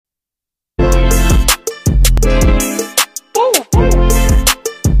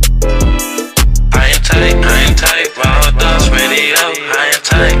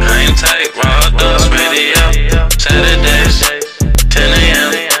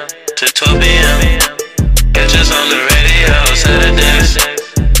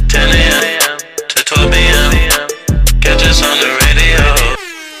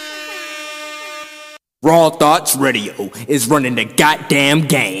Thoughts Radio is running the goddamn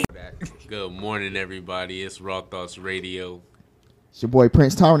game. Good morning, everybody. It's Raw Thoughts Radio. It's your boy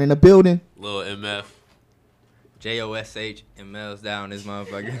Prince Tyrant in the building. Lil MF. JOSH and Mel's down this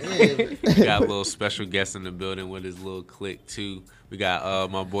motherfucker. We got a little special guest in the building with his little clique, too. We got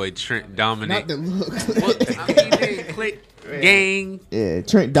my boy Trent Dominic. Not the look. Click gang. Yeah,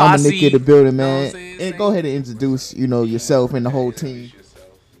 Trent Dominic Posse. in the building, Know what man. I'm saying? And go ahead and introduce, yourself and the whole team.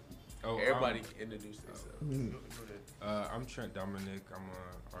 Oh, everybody introduce themselves. I'm Trent Dominic. I'm an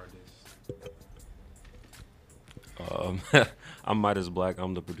artist. I'm Midas Black.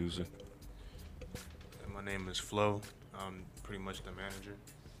 I'm the producer. My name is Flo. I'm pretty much the manager.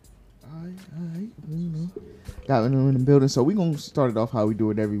 All right. Got him in the building. So we gonna start it off how we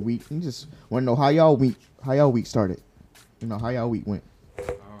do it every week. We just want to know how y'all week started. How y'all week went. My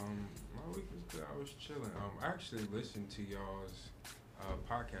week was good. I was chilling. I actually listened to y'all's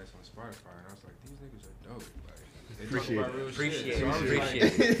podcast on Spotify, and I was like, these niggas are dope. Like, they talk about real shit. So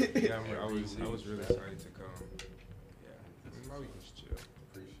Appreciate it. Yeah, I was really excited to come. Yeah, my week was chill.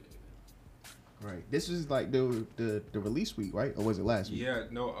 Right. This is like the release week, right? Or was it last week? Yeah,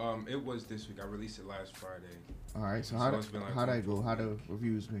 no. It was this week. I released it last Friday. All right. So it's been like how that go? How the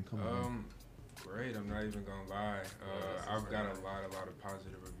reviews been coming? Great. I'm not even gonna lie. I've got a lot of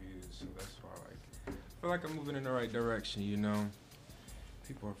positive reviews, so that's why I feel like I'm moving in the right direction.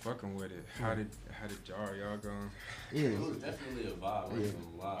 People are fucking with it. How did y'all going? Yeah. It was definitely a vibe. I ain't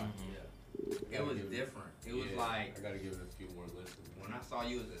gonna lie. It was different. It was like, I gotta give it a few more listens. when I saw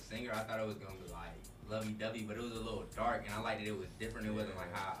you as a singer, I thought it was gonna be like lovey-dovey, but it was a little dark, and I liked that it was different. It wasn't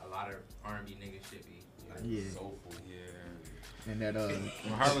like how a lot of R&B niggas should be. Like, Soulful. Yeah. And that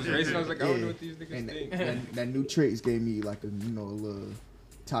When Heart was racing, I was like, I don't know what these niggas and think. that new tricks gave me like a little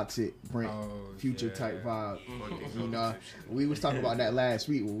toxic Brent future type vibe. We was talking about that last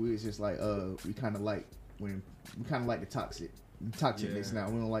week when we was just like we kind of like the toxicness now.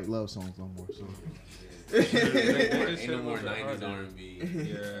 We don't like love songs no more. So Ain't no more 90s R&B.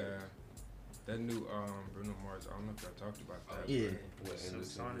 Yeah. That new Bruno Mars, I don't know if I talked about that. Yeah.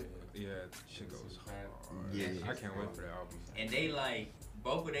 Yeah, shit goes hard. Yeah. I can't wait for the album. and they like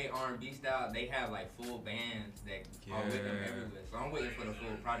both of their R&B style. They have like full bands that are with them everywhere. So I'm waiting for the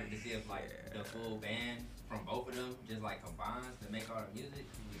full project to see if like the full band from both of them just like combines to make all the music.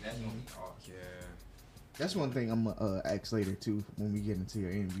 That's gonna be awesome. Yeah. that's one thing I'm gonna ask later too when we get into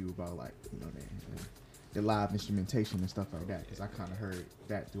your interview about like the live instrumentation and stuff like that, because I kind of heard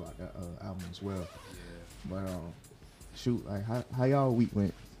that throughout the album as well. Yeah. But shoot, like how y'all week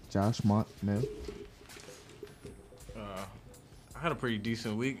went? Josh, Mont, Mel. I had a pretty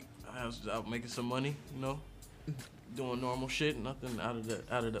decent week. I was out making some money, doing normal shit, nothing out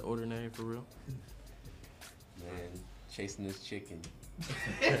of the ordinary for real. Man, chasing this chicken.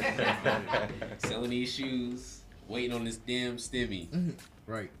 Selling these shoes. Waiting on this damn stimmy.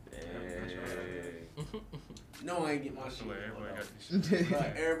 Right. No, I ain't get my shit. Everybody got this shit.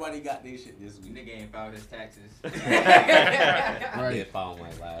 Right, everybody got their shit this week. Nigga ain't filed his taxes. I did file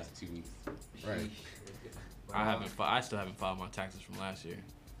my last 2 weeks. Right. I still haven't filed my taxes from last year.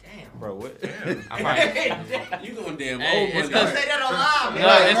 Damn. Bro, what? You going damn Hey, old it's money. Say that on live,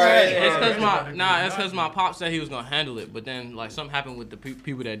 man. It's because my pop said he was gonna handle it, but then like something happened with the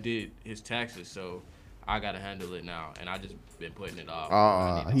people that did his taxes, so I gotta handle it now, and I just been putting it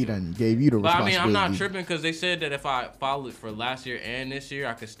off. He done gave you the But I responsibility. mean, I'm not tripping because they said that if I filed it for last year and this year,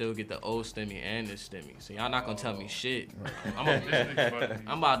 I could still get the old stimmy and this stimmy. So y'all not gonna tell me shit. I'm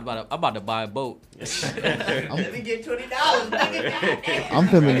about to buy a boat. Let me get $20, nigga.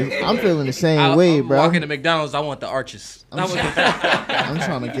 I'm feeling the same way, I'm bro. walking to McDonald's, I want the arches. I'm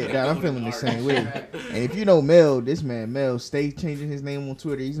trying to get that. I'm feeling the same way. And if you know Mel, this man Mel stay changing his name on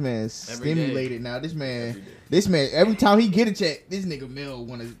Twitter. This man's stimulated now. This man every time he get a check, this nigga Mel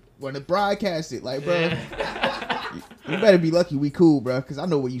wanna broadcast it. Like, bro, you better be lucky we cool, bro, because I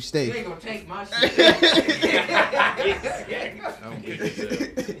know where you You stay. ain't gonna take my shit. You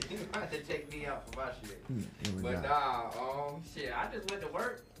have to take me out for my shit. But shit, I just went to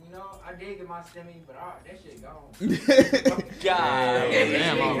work. I did get my stimmy, but that shit gone. God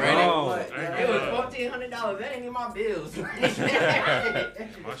damn, already? It was $1,400. That ain't even my bills. My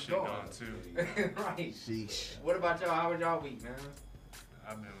shit gone too. Right. Sheesh. What about y'all? How was y'all week, man?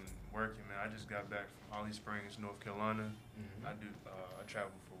 I've been working, man. I just got back from Holly Springs, North Carolina. I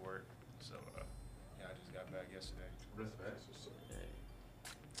travel for work, so I just got back yesterday.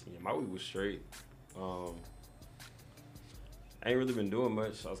 Yeah, my week was straight. I ain't really been doing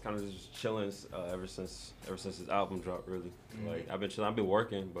much. I was kind of just chilling ever since this album dropped. Really, like I've been chilling. I've been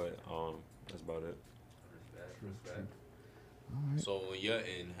working, but that's about it. So on your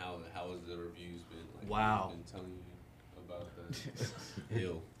end, how has the reviews been? Like, Wow. Been telling you about the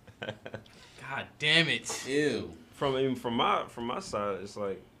ew. God damn it. Ew. From my side, it's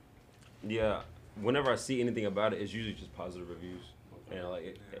like, yeah. Whenever I see anything about it, it's usually just positive reviews, and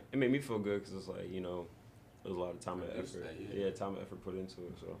like it made me feel good because it's like, you know, there's a lot of time and effort. Yeah, time and effort put into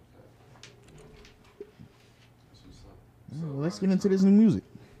it. So. Well, let's get into this new music.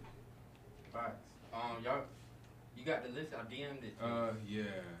 Facts. Y'all, you got the list. I DM'd it. Yeah.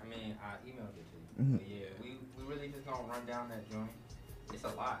 I mean, I emailed it to you. Mhm. But yeah, we really just gonna run down that joint. It's a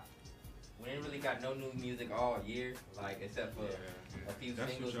lot. We ain't really got no new music all year, like except for a few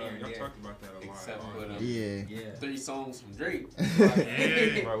That's singles what here and y'all there. talked about that a lot. Except for them Yeah. Yeah. 3 songs from Drake.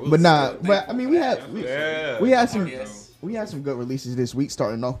 But nah, but I mean, we had some Yes. we had some good releases this week.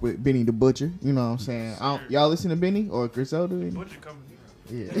 Starting off with Benny the Butcher. You know what I'm saying? Y'all listen to Benny or Griselda? Butcher coming.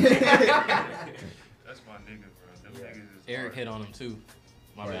 Yeah. That's my nigga, bro. Them niggas is Eric hard. hit on him too.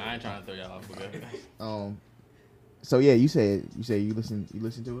 My bad. I ain't trying to throw y'all off, but good. So yeah, you said you listen to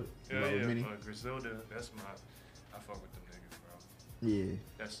it. Yeah, About yeah. Benny? Griselda, that's my. I fuck with them niggas, bro. Yeah.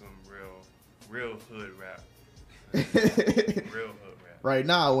 That's some real hood rap. Real hood rap. Right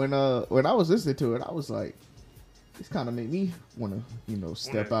now, when I was listening to it, I was like, this kind of made me want to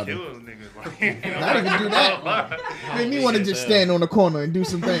step out. Kill Of, a nigga, like, not even do that. Made me want to just stand on the corner and do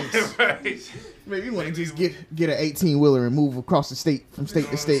some things. Right. Made me want to just get an 18-wheeler and move across the state from state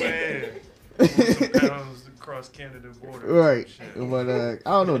to state. Move some pounds across Canada border. Right, Shit. but I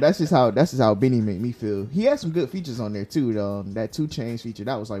don't know. That's just how Benny made me feel. He had some good features on there too. That 2 Chainz feature,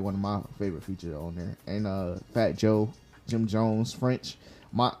 that was like one of my favorite features on there. And Fat Joe, Jim Jones, French.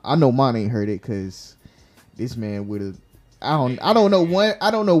 I know mine ain't heard it because this man would have. I don't know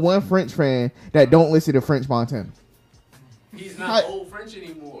one French fan that don't listen to French Montana. He's not old French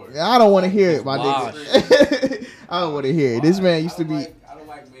anymore. I don't want to hear it, my Wow. nigga. I don't want to hear it. This man used to be. I don't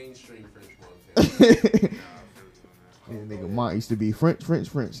like mainstream French Montana. Yeah, nigga, Mont used to be French.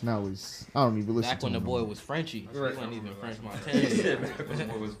 Now it's I don't even listen Back to when the him. boy was Frenchy. He Right. wasn't even French Montana.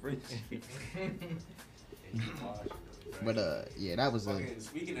 But yeah, that was a.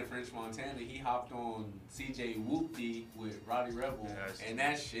 Speaking of French Montana, he hopped on CJ Whoopty with Roddy Rebel, and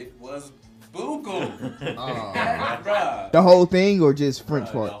that shit was buku. Bruh. The whole thing or just French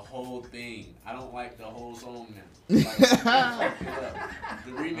Bruh, part? The whole thing. I don't like the whole song now. Like, fucked it up.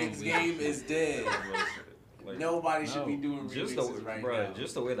 The remix game is dead. Like, Nobody should be doing just remixes right now.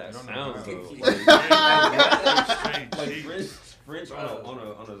 Just the way that sounds though. Straight Like cheeks. French on a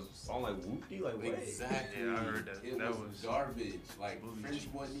song like Whoopty, like what? Exactly. Yeah, I heard that. It That was was garbage. Like French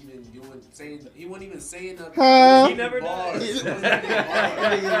wasn't even he wasn't even saying nothing. Huh? He never Bars. does. It wasn't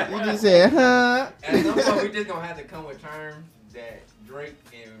even bars. You just said, huh? At some point, we just gonna have to come with terms that Drake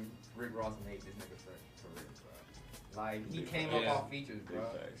and Rick Ross made this nigga for real, bro. Like he came up off features, bro.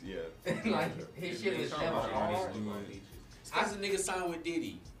 Yeah. Like his shit was never hard. As a nigga signed with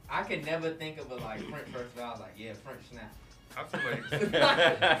Diddy. I could never think of a like French first I was like, yeah, French snap. I feel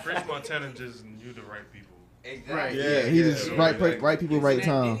like French Montana just knew the right people. Exactly. Right. Yeah, Yeah. He just yeah, right people, right He's in that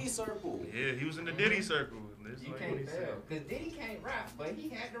time. Diddy circle. Yeah, he was in the Diddy circle. That's You like what can't he tell. said. Cause Diddy can't rap, but he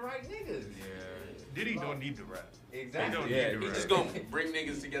had the right niggas. Yeah, Diddy don't need to rap. Exactly. He don't Yeah, need to he rap. just gonna bring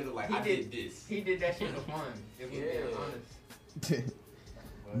niggas together like He I did- did this. He did that shit for fun. If we're being Yeah. honest.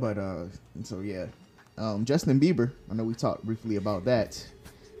 But so yeah, Justin Bieber. I know we talked briefly about that,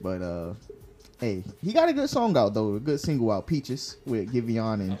 but hey, he got a good song out though, a good single out, Peaches with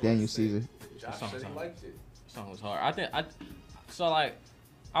Giveon and Daniel Caesar. Josh said he liked it. Song was hard.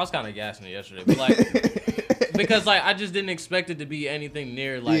 I was kind of gassing it yesterday, but like because like I just didn't expect it to be anything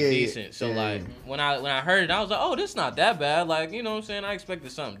near like Yeah, decent. So yeah. like when I heard it, I was like, oh, this is not that bad. Like, you know what I'm saying? I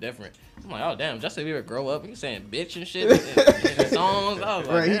expected something different. I'm like, oh damn, Justin Bieber grow up. He's saying bitch and shit in his songs. I was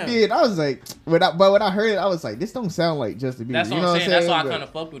like, Right, damn. he did. I was like, when I heard it, I was like, this don't sound like Justin Bieber. That's what you know I'm what saying. That's why I But- kind of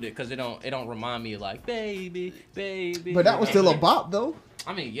fucked with it because it don't remind me of like baby. But that was still a bop though.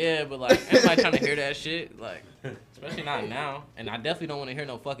 I mean, yeah, but like everybody trying to hear that shit, like especially not now. And I definitely don't want to hear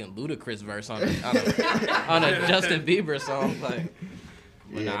no fucking Ludacris verse on a Justin Bieber song. Like,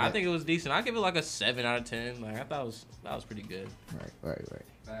 but Yeah, nah, I think it was decent. I give it like a 7 out of 10. Like I thought that was pretty good. Right.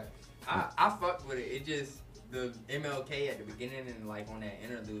 Facts. I fucked with it. It just the MLK at the beginning and like on that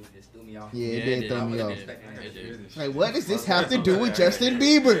interlude just threw me off. Yeah, it Yeah, did it throw did. me It off. did. It did. Like, what does this have to do with Justin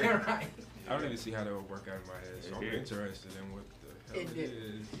Bieber? Right. I don't even see how that would work out in my head. So I'm interested in what the hell It it did.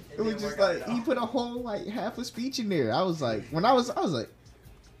 is. It was just like he put a whole like half a speech in there. I was like, I was like,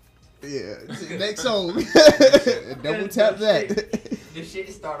 yeah, next song, double tap that. The shit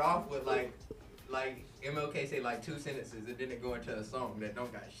start off with like MLK say like 2 sentences and then it go into a song that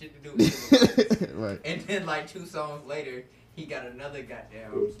don't got shit to do with it. Right. And then like 2 songs later, he got another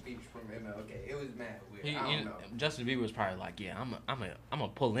goddamn speech from MLK. It was mad weird. I don't know. Justin Bieber was probably like, yeah, I'm a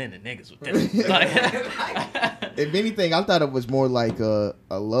pull in the niggas with this. Like, if anything, I thought it was more like a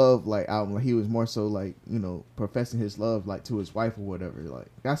love like album. Like he was more so like, you know, professing his love like to his wife or whatever. Like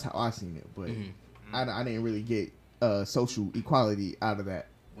that's how I seen it. But I didn't really get social equality out of that.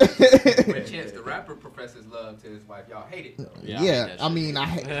 When Chance the Rapper professes love to his wife, y'all hate it though. Yeah, I mean,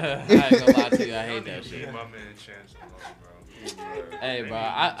 I ain't gonna lie to you, I hate that shit. My man Chance alone, bro. Hey, bro,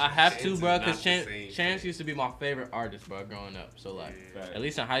 I have to, bro, because Chance used to be my favorite artist, bro, growing up. So, like, at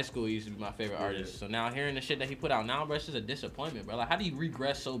least in high school, he used to be my favorite artist. So now hearing the shit that he put out now, bro, it's just a disappointment, bro. Like, how do you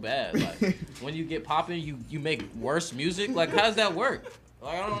regress so bad? Like, when you get popping, you make worse music? Like, how does that work?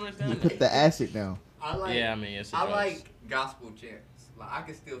 Like, I don't understand that. Put the acid down. I like gospel Chance. Like, I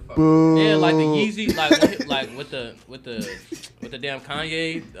can still fuck with yeah, like the Yeezy, like with the damn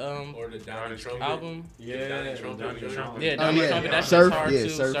Kanye or the Donald Trump album. Yeah, Donald Trump. Yeah, Donald Trump. That shit's hard too.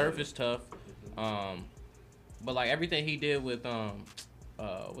 Surf is tough. But like everything he did with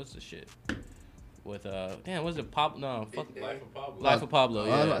what's the shit? With damn, what's it? Life of Pablo. Life of Pablo.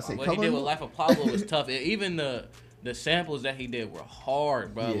 Yeah. What he did with Life of Pablo was tough. Even the samples that he did were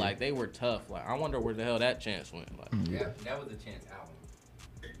hard, bro. Yeah. Like they were tough. Like I wonder where the hell that Chance went. Like, yeah, that was a Chance album.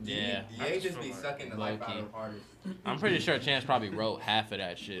 Yeah, Ye just be sucking the life out of artists. I'm pretty sure Chance probably wrote half of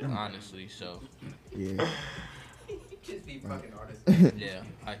that shit, honestly. So yeah, just be fucking artists. Yeah,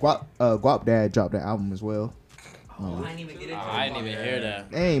 Guap Dad dropped that album as well. I didn't even get into it. I didn't even hear that.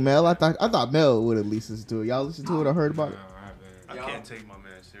 Hey Mel, I thought Mel would at least listen to it. Y'all listen to it or heard about it? I can't take my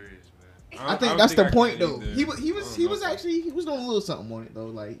man serious, man. I think that's the point though. He was doing a little something on it though.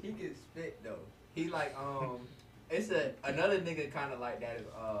 Like he can spit though. He like it's another nigga kind of like that is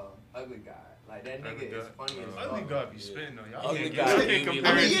Ugly God. Like that nigga is funny as fuck. Ugly God be spitting though. Y'all Ugly can't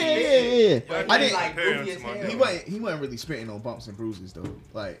compare. I mean, yeah. I didn't like goofy as hell. He wasn't really spitting on bumps and bruises though.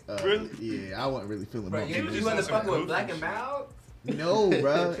 Like really? Yeah, I wasn't really feeling bro, bumps. You wasn't fucking with Black and Mild? No,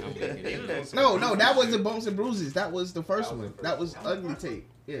 bro. No, that wasn't bumps and bruises. That was the first one. That was Ugly Tape.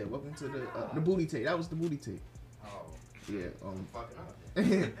 Yeah, welcome to the booty tape. That was the booty tape. Oh. Yeah. Fucking up.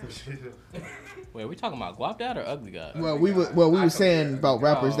 Wait, are we talking about Guap Dad or Ugly God? Well, we were saying about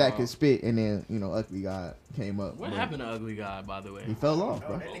rappers that could spit, and then Ugly God came up. What happened to Ugly God, by the way? He fell off,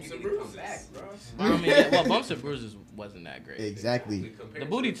 bro. That nigga need to come back, bro. I mean, Bumps and Bruises wasn't that great. Exactly. The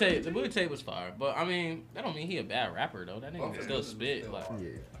booty tape was fire, but I mean, that don't mean he a bad rapper though. That nigga can still spit. Like, I feel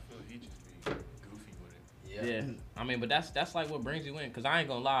like he just be goofy with it. Yeah. I mean, but that's like what brings you in. Cause I ain't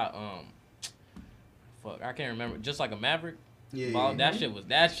gonna lie. Fuck, I can't remember. Just like a Maverick. Yeah. That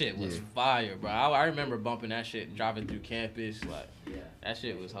shit was fire, bro. I remember bumping that shit driving through campus. Like, that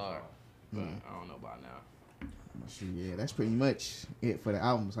shit was hard. But I don't know about now. Yeah, that's pretty much it for the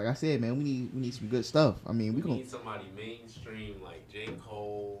albums. Like I said, man, we need some good stuff. I mean, we need somebody mainstream like J.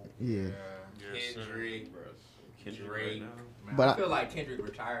 Cole. Yeah. Kendrick, Drake. Man, but I feel like Kendrick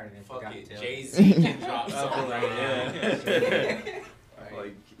retired and forgot to tell Jay-Z can drop something like that.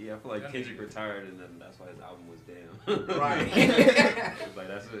 I feel like Kendrick retired, and then that's why his album was damn. Right. It's like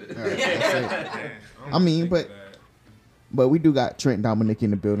that's it. Right, that's it. I mean, but we do got Trent Dominic in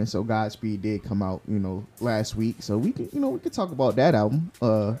the building, so Godspeed did come out, last week, so we could talk about that album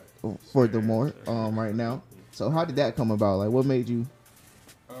furthermore right now. So how did that come about? Like, what made you?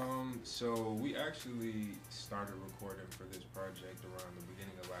 So we actually started recording for this project around the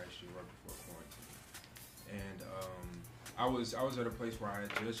beginning of last year, right before quarantine, and I was at a place where I had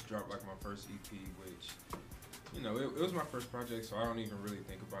just dropped like my first EP, which it was my first project, so I don't even really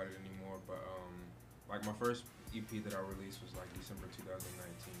think about it anymore. But like my first EP that I released was like December 2019,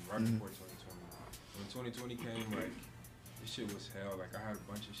 right before 2020. When 2020 came, like this shit was hell. Like I had a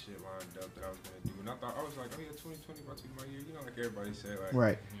bunch of shit lined up that I was gonna do, and I was like, oh yeah, 2020 about to be my year. Like everybody said, like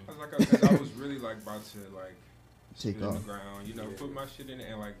right. I was like, cause I was really like about to like take spit off on the ground, put my shit in it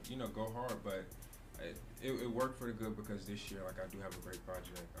and like go hard, but. It worked for the good because this year, like, I do have a great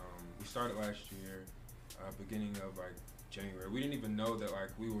project. We started last year, beginning of, like, January. We didn't even know that, like,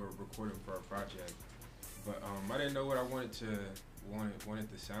 we were recording for a project. But I didn't know what I wanted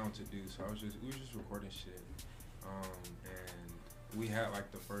the sound to do, so we were just recording shit. And we had,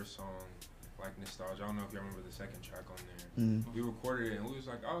 like, the first song, like, Nostalgia. I don't know if y'all remember the second track on there. We recorded it, and we was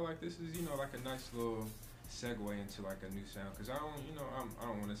like, oh, like, this is, like, a nice little segue into, like, a new sound. Because I don't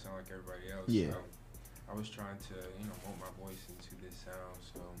want to sound like everybody else. Yeah. So I was trying to, mold my voice into this sound.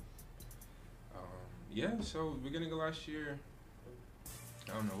 So, so beginning of last year,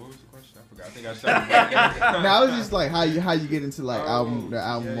 I don't know, what was the question? I forgot. I think I started back. No, I was just like how you get into like the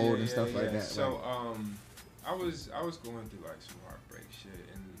album mode and stuff like that. So, I was going through like some heartbreak shit,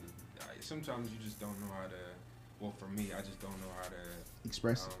 and sometimes you just don't know how to, well, for me, I just don't know how to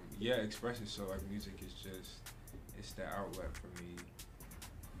express it. Yeah, express it. So like music is just, it's the outlet for me.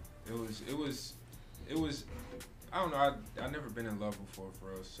 It was. I don't know. I never been in love before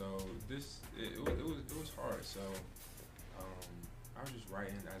for real. So it was hard. So I was just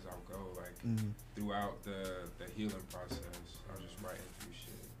writing as I go, like throughout the healing process. I was just writing through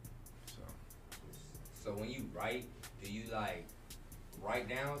shit. So when you write, do you like write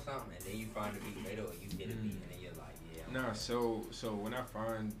down something and then you find a beat later, or you get a beat and then you're like, yeah. Nah, so when I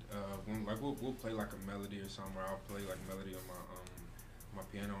find when like we'll play like a melody or something, where I'll play like melody on my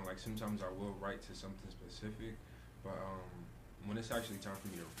piano. Like sometimes I will write to something specific, but when it's actually time for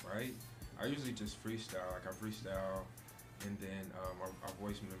me to write, I usually just freestyle. Like I freestyle, and then I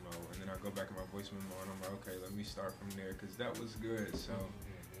voice memo, and then I go back in my voice memo, and I'm like, okay, let me start from there, cause that was good. So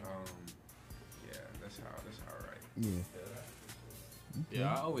yeah, that's how I write. Yeah.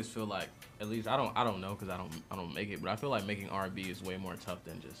 Yeah, I always feel like, at least I don't know because I don't make it, but I feel like making R&B is way more tough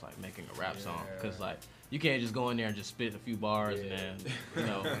than just like making a rap song, because like you can't just go in there and just spit a few bars and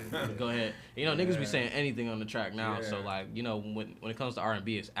then go ahead. Niggas be saying anything on the track now, so like when it comes to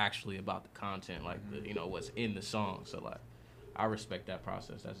R&B, it's actually about the content, like the what's in the song. So like I respect that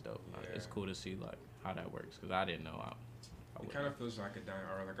process. That's dope. Like, it's cool to see like how that works, because I didn't know. It kind of feels like a dying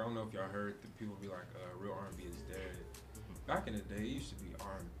art. Like I don't know if y'all heard the people be like, real R&B is dead. Back in the day, it used to be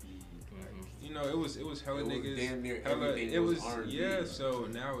R&B. Like, it was hella niggas. Damn near hella, everything it was R&B. Yeah. So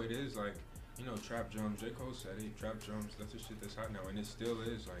now it is like, trap drums. J. Cole said it. Trap drums. That's the shit that's hot now, and it still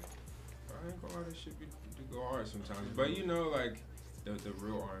is. Like, I ain't gonna lie, that shit do go hard sometimes. But like the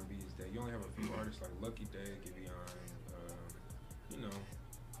real R&B is that you only have a few artists like Lucky Day, Giveon. You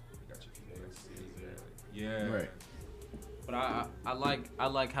got your few artists. Yeah. Right. But I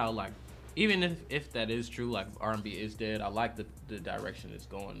like how like, even if that is true, like R&B is dead, I like the direction it's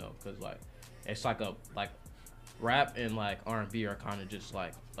going though, because like it's like rap and like R&B are kind of just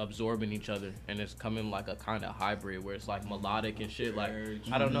like absorbing each other, and it's coming like a kind of hybrid where it's like melodic and shit. Like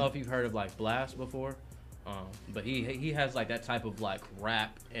I don't know if you've heard of like Blast before, but he has like that type of like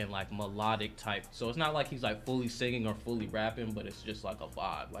rap and like melodic type. So it's not like he's like fully singing or fully rapping, but it's just like a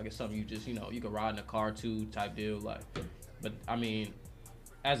vibe. Like it's something you just you can ride in a car to type deal. Like, but I mean,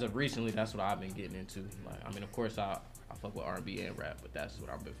 as of recently, that's what I've been getting into. Like, I mean, of course, I fuck with R&B and rap, but that's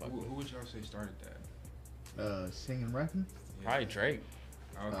what I've been fucking with. Who would y'all say started that? Singing, rapping? Probably Drake.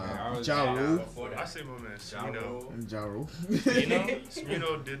 Okay, Ja Rule. I say my man Smino. Ja Rule.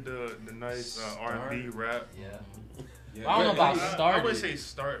 Smino did the nice R&B rap. I don't know about started. I would say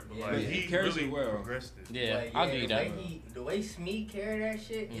start, but like he carries really it well. progressed it. Yeah, I'll give you that. The way Smee carried that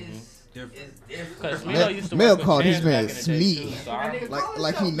shit is different. Because Smino used to Mel work called with his Chance man back in the day, Smee. too, so I-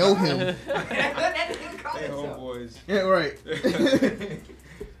 Like he know him. Hey, homeboys. Yeah, right.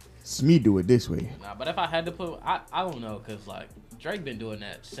 Smee do it this way. Nah, but if I had to put, I don't know, because like Drake been doing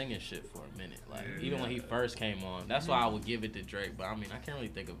that singing shit for a minute. Like even when he first came on, that's why I would give it to Drake. But I mean, I can't really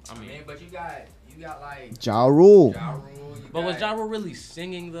think of. I mean, but you got like Ja Rule. But was Ja Rule really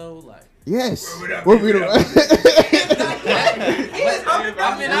singing though? Like Yes. I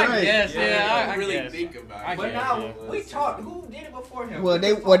mean, I guess, I really guess. think about I it. But guess, now yeah. we talked. Who did it before him? Well,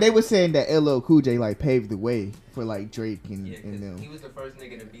 they were saying that LL Cool J like paved the way for like Drake and He them. was the first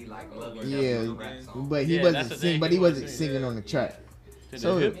nigga to be like, look, Yeah, rap song. but he Yeah, wasn't that's the singing. thing, But he he wasn't wasn't singing on the track.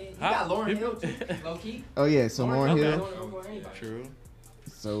 So You got Lauryn Hill too, low key. oh yeah, so Lauryn Okay. Hill. True.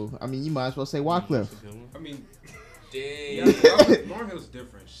 So I mean, you might as well say Wyclef. I mean, Damn. Lauryn Hill's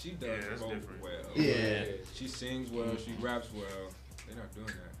different. She does that's both different. well. Yeah. She sings well. She raps well. They're not doing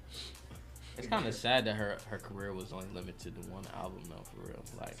that. It's kind of sad that her career was only limited to one album though, for real.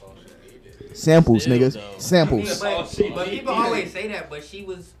 Like Samples, Still, niggas. though. Samples. But people always say that, but she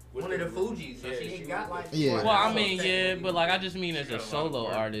was one of the Fugees, so she ain't got like. Yeah. Well, I mean, yeah, but like I just mean as a solo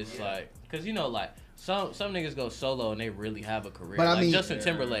artist, like, cause like some niggas go solo and they really have a career. But I like mean- Justin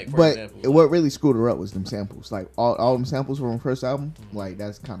Timberlake, for But example. what really screwed her up was them samples. Like all them samples from her first album. Like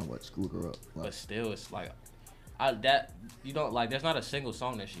that's kind of what screwed her up. Like, But still, it's like you don't like. There's not a single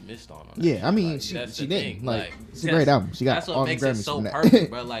song that she missed on. That yeah, shit. I mean Like, she that's the didn't. thing. Like it's a great album. She got That's all what the makes it Grammys so from that.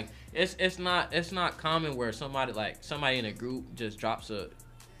 perfect, bro. Like it's not common where somebody in a group just drops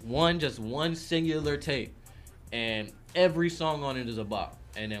one singular tape, and every song on it is a bop,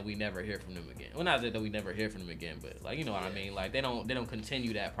 and then we never hear from them again. Well, not that we never hear from them again, but like you know what I mean. Like they don't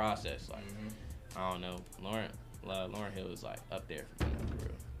continue that process. Like I don't know, Lauryn Hill is like up there for me for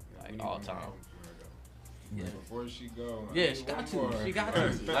real, like all time. Yeah. Before she go. Yeah, she got to. She got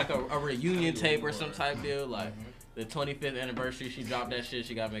to. Like a reunion tape or some type deal. Like the 25th anniversary, she dropped that shit.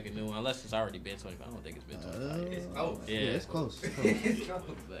 She got to make a new one. Unless it's already been 25. I don't think it's been 25 years. It's close. Yeah, Yeah, it's close.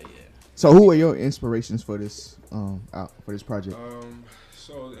 But yeah. So who are your inspirations for this for this project?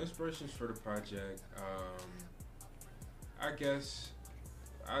 So the inspirations for the project, I guess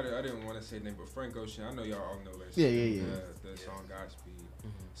I didn't want to say the name, but Frank Ocean. I know y'all all know that. Yeah. The song Godspeed. Mm-hmm.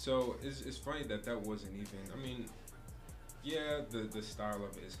 So it's funny that wasn't even. I mean, yeah, the style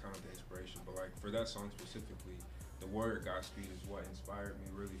of it is kind of the inspiration, but like for that song specifically, the word Godspeed is what inspired me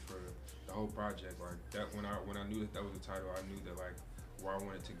really for the whole project. Like that when I knew that was the title, I knew that like where I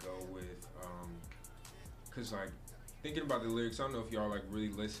wanted to go with, cause like thinking about the lyrics, I don't know if y'all like really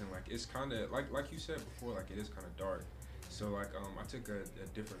listen. Like it's kind of like you said before, like it is kind of dark. So like I took a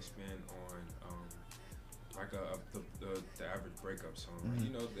different spin on like the average breakup song. Mm-hmm.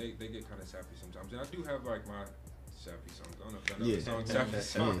 You know they get kind of sappy sometimes, and I do have like my sappy songs. I don't know if y'all know the song sappy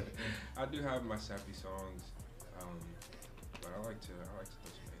song. I do have my sappy songs, but I like to throw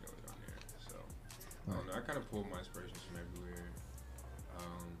some hate on there. So I don't know. I kind of pull my inspirations from everywhere.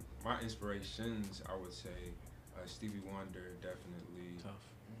 My inspirations, I would say, Stevie Wonder, definitely. Tough.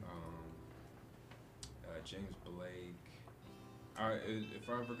 James Blake. If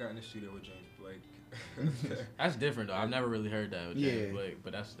I ever got in the studio with James Blake. That's different though. I've never really heard that with James Blake,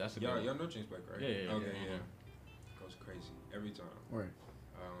 but that's a good one. Y'all know James Blake, right? Yeah. Okay, yeah. Goes crazy every time. Right.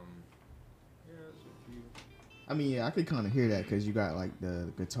 Yeah, there's a few. I mean, I could kind of hear that because you got like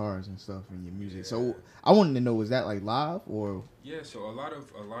the guitars and stuff in your music. Yeah. So I wanted to know, was that like live or? Yeah, so a lot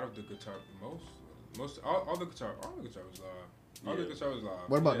of the guitar, all the guitar was live. All the guitar was live.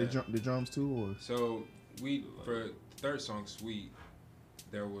 What about the drums too, or? So we for third song Sweet,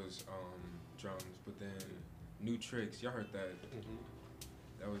 there was drums, but then New Tricks, y'all heard that? Mm-hmm.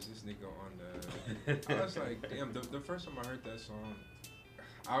 That was this nigga on the. I was like, damn. The first time I heard that song,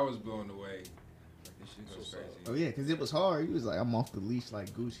 I was blown away. This shit goes crazy. Oh yeah, because it was hard. He was like, I'm off the leash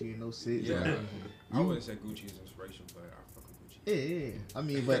like Gucci and no sits. Yeah, like, I wouldn't say Gucci is inspiration, but I fuck with Gucci. Yeah. I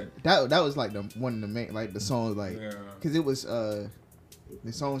mean, but that was like one of the main the songs because it was the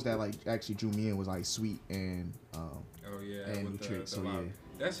songs that like actually drew me in was like Sweet and and New Tricks. So yeah,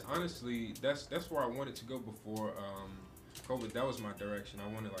 that's honestly that's where I wanted to go before COVID. That was my direction. I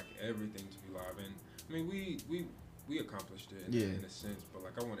wanted like everything to be live, and I mean we accomplished it in a sense, but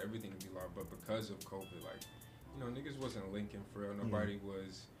like I want everything to be live. But because of COVID, like niggas wasn't linking for real. Nobody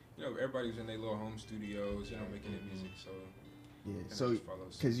was, everybody was in their little home studios, making their music. So so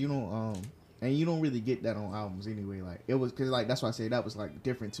because and you don't really get that on albums anyway. Like it was because like that's why I say that was like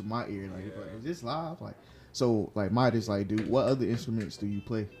different to my ear. Like, like is this live? Like so like Midas, like dude, what other instruments do you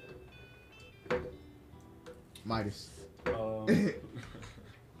play? Midas.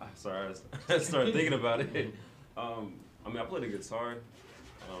 Sorry, I started thinking about it. I mean, I play the guitar,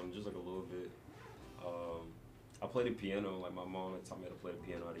 just like a little bit. I play the piano. Like my mom taught me how to play the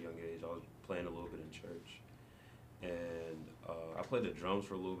piano at a young age. I was playing a little bit in church, and I played the drums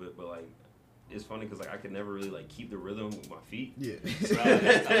for a little bit. But like, it's funny because like I could never really like keep the rhythm with my feet. Yeah, so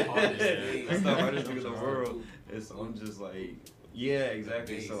that's the hardest thing. That's the hardest thing in the world. And so I'm just like. Yeah,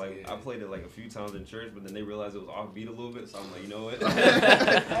 exactly. So like I played it like a few times in church, but then they realized it was offbeat a little bit. So I'm like, you know what?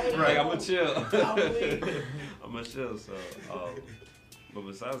 Right, I'm gonna chill. I'm gonna chill. So, but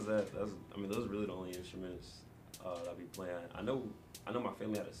besides that, those are really the only instruments that I be playing. I know my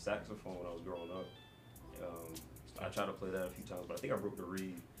family had a saxophone when I was growing up. I tried to play that a few times, but I think I broke the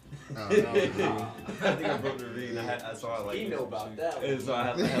reed. I think I broke the reed. I saw it like. You know about that. And so I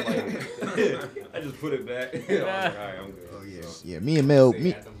had like, I just put it back. I was like, all right, I'm good. Oh yeah, so. yeah. Me and Mel.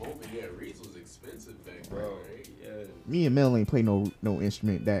 At the moment, reeds was expensive back then, bro. Right? Yeah. Me and Mel ain't play no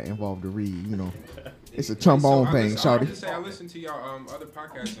instrument that involved the reed. It's a trombone thing, shawty. I listened to y'all other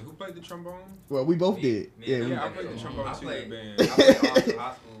podcasts. Who played the trombone? Well, we both did. I played the trombone too. I played all through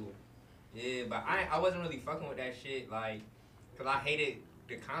high school. Yeah, but I wasn't really fucking with that shit, like, cause I hated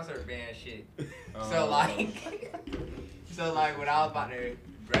the concert band shit. So like when I was about to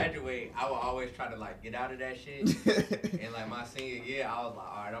graduate, I would always try to like get out of that shit. And like my senior year, I was like,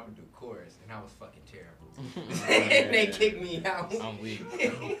 all right, I'm gonna do chorus, and I was fucking terrible. And they kicked me out. I'm weak.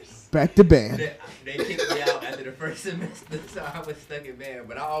 Back to band. They kicked me out after the first semester, so I was stuck in band.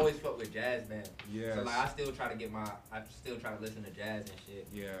 But I always fuck with jazz band. Yeah. So like I still try to listen to jazz and shit.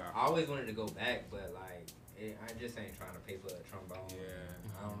 Yeah. I always wanted to go back, but like I just ain't trying to pay for a trombone. Yeah.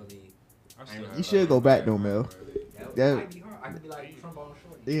 I don't really. You should go back though, Mel. That might be hard. I could be like trombone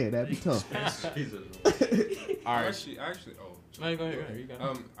shorty. Yeah, that'd be tough. All right. Actually, no, go ahead. You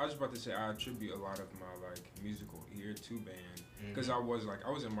got it. I was about to say I attribute a lot of my like musical ear to band because I was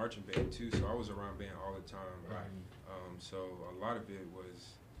in marching band too, so I was around band all the time. Right. So a lot of it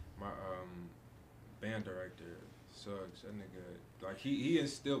was my band director Suggs. That nigga, like he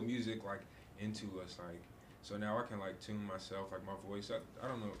instilled music like into us, like So now I can like tune myself, like my voice. I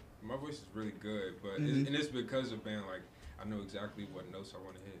don't know, my voice is really good, but and it's because of being like I know exactly what notes I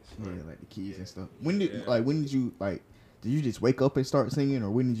want to hit. So. Yeah, like the keys and stuff. When did you like? Did you just wake up and start singing, or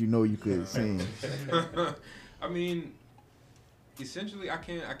when did you know you could sing? I mean, essentially, I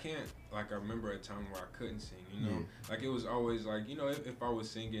can't. Like I remember a time where I couldn't sing. You know, like it was always like if I was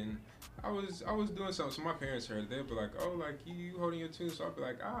singing, I was doing something. So my parents heard it. They'd be like, oh, like you holding your tune. So I'd be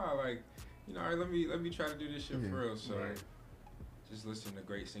like, like. All right, let me try to do this shit for real. So, just listening to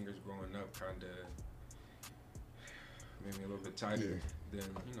great singers growing up kind of made me a little bit tighter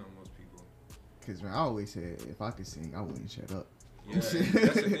than most people. Cause man, I always said if I could sing, I wouldn't shut up. Yeah, that's the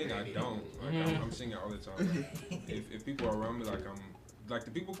thing. I don't. Like I'm singing all the time. Like, if people are around me, like I'm like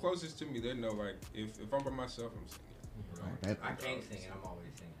the people closest to me, they know. Like if I'm by myself, I'm singing. I can't sing and I'm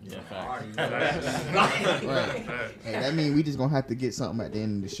always singing. Right. Hey, that means we just gonna have to get something at the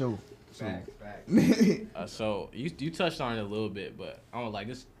end of the show. Facts. So you touched on it a little bit, but I don't like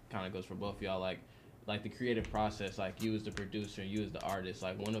this. Kind of goes for both of y'all. Like the creative process. Like you as the producer, you as the artist.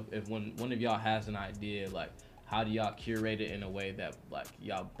 Like when one of y'all has an idea, like how do y'all curate it in a way that like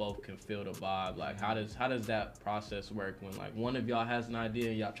y'all both can feel the vibe? Like how does that process work when like one of y'all has an idea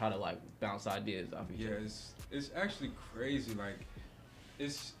and y'all try to like bounce ideas off each other? Yeah, it's actually crazy. Like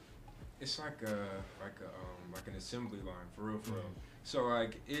it's like an assembly line for real. So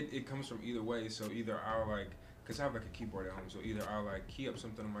like it comes from either way. So either I'll like, cause I have like a keyboard at home. So either I'll like key up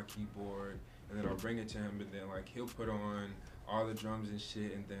something on my keyboard and then I'll bring it to him, and then like he'll put on all the drums and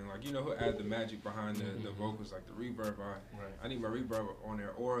shit, and then like he'll add the magic behind the vocals, like the reverb. I need my reverb on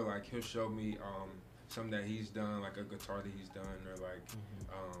there, or like he'll show me something that he's done, like a guitar that he's done, or like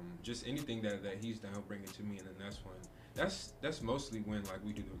just anything that he's done. He'll bring it to me, and then that's mostly when like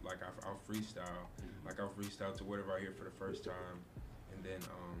we do like our freestyle, like I'll freestyle to whatever I hear for the first time. And then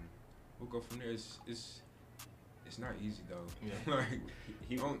we'll go from there. It's not easy though. Yeah. Like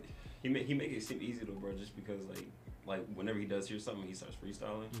he make it seem easy though, bro. Just because like whenever he does hear something, he starts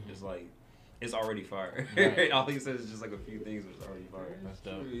freestyling. It's like it's already fire. Right. All he says is just like a few things, but it's already fire. That's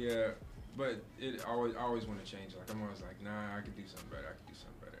dope. Yeah, but I always want to change. Like I'm always like, nah, I could do something better.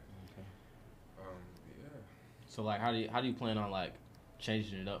 Okay. Yeah. So like, how do you plan on like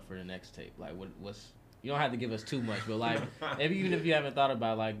changing it up for the next tape? Like what's you don't have to give us too much, but like, even if you haven't thought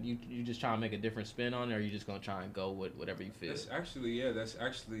about it, like, you just trying to make a different spin on it, or you just gonna try and go with whatever you feel? That's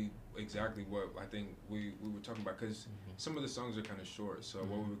actually exactly what I think we were talking about, because some of the songs are kind of short. So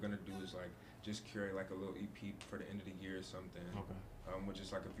what we were gonna do is like just curate like a little EP for the end of the year or something. Okay. With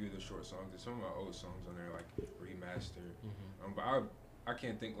just like a few of the short songs. There's some of my old songs on there, like remastered. But I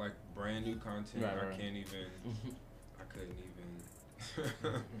can't think like brand new content. Right. I can't even. I couldn't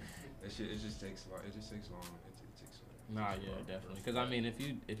even. That shit, it just takes long. It takes long. Nah, yeah, definitely. Because I mean,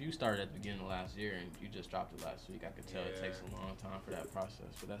 if you started at the beginning of last year and you just dropped it last week, I could tell it takes a long time for that process.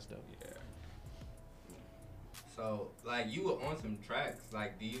 But that's dope. Yeah. So like, you were on some tracks.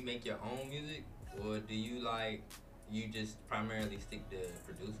 Like, do you make your own music, or do you you just primarily stick to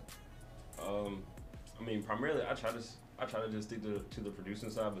producing? I mean, primarily I try to just stick to the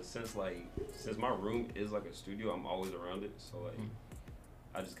producing side. But since my room is like a studio, I'm always around it. So like.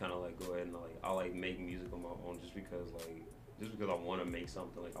 I just kind of like go ahead and like I'll like make music on my own just because I want to make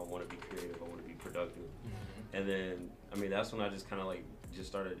something, like I want to be creative, I want to be productive. And then I mean that's when I just kind of like just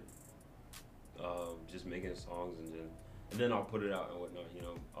started just making songs, and then I'll put it out and whatnot,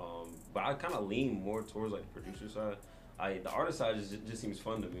 but I kind of lean more towards like the producer side. The artist side just seems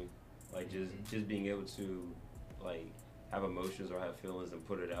fun to me, like just being able to like have emotions or have feelings and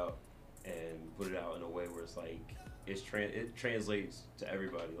put it out in a way where it's like it translates to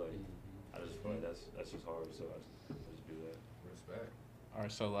everybody. Like I just feel like that's just hard, so I just do that. Respect. All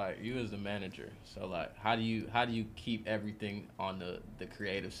right, so like you as the manager, so like how do you keep everything on the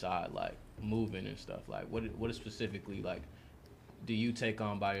creative side like moving and stuff? Like what is specifically like do you take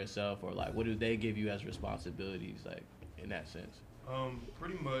on by yourself, or like what do they give you as responsibilities like in that sense?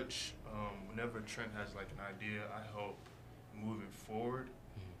 Pretty much whenever Trent has like an idea, I help move it forward.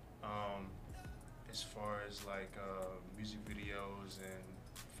 As far as like music videos and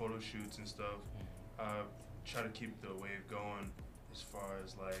photo shoots and stuff, try to keep the wave going as far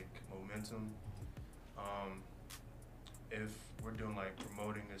as like momentum. If we're doing like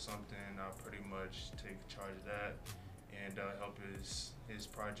promoting or something, I'll pretty much take charge of that and help his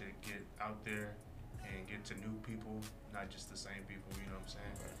project get out there and get to new people, not just the same people, you know what I'm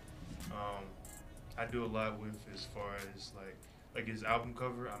saying? I do a lot with as far as like his album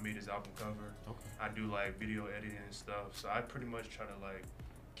cover. I made his album cover. Okay. I do like video editing and stuff. So I pretty much try to like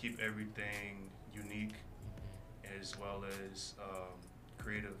keep everything unique as well as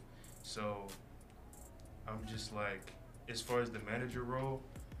creative. So I'm just like, as far as the manager role,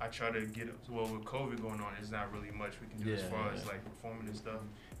 I try to get, well, with COVID going on, there's not really much we can do as far as like performing and stuff.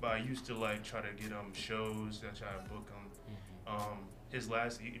 But I used to like try to get shows, I try to book them. His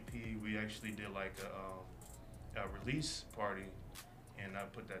last EP, we actually did like a release party, and I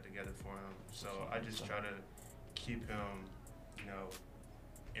put that together for him. So I just try to keep him, you know,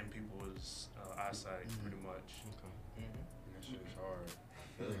 in people's eyesight pretty much. Okay. That shit's hard.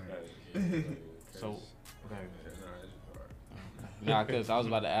 So, nah, because I was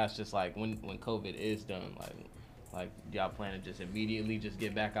about to ask, just like when COVID is done, like y'all plan to just immediately just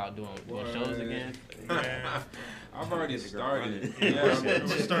get back out doing shows again? Yeah. I've already started. Yeah, we're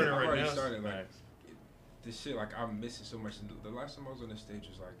starting right now. Started, like, this shit, like, I'm missing so much. The last time I was on the stage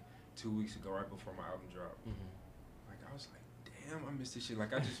was like 2 weeks ago, right before my album dropped. Like, I was like, damn, I miss this shit.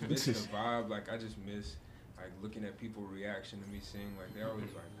 Like, I just miss the vibe. Like, I just miss like looking at people's reaction to me sing. Like, they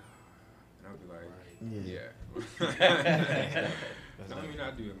always like, and I'll be like, yeah. I mean,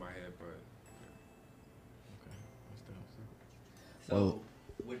 I do it in my head, but. So,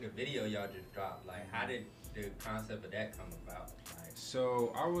 with the video y'all just dropped, like, how did the concept of that come about? Like,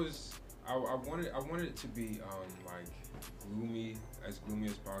 so I wanted it to be like gloomy as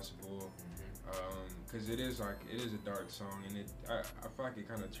possible, because it is a dark song, and I feel like it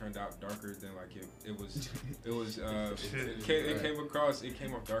kind of turned out darker than like it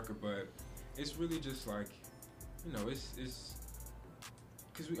came off darker, but it's really just like, you know, it's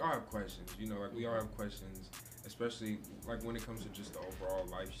because we all have questions, you know, like we all have questions. Especially like when it comes to just the overall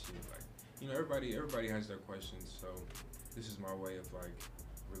life shit, like, you know, everybody has their questions. So this is my way of like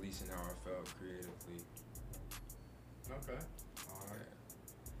releasing how I felt creatively. Okay. All right.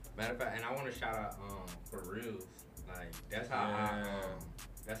 Matter of fact, and I want to shout out For Reals. Like that's how I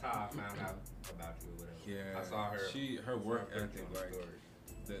found out about you or whatever. Yeah. I saw her. Her work ethic, like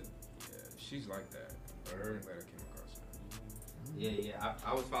that. Yeah, she's like that. I'm glad I came across her. Yeah.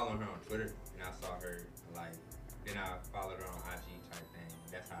 I was following her on Twitter, and I saw her like. Then I followed her on IG type thing.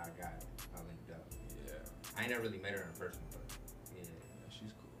 That's how I got linked up. Yeah. I ain't never really met her in person, but yeah,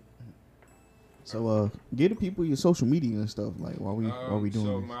 she's cool. So get the people your social media and stuff, like while we doing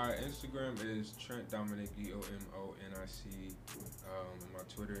so this. My Instagram is Trent Dominic DOMONIC. My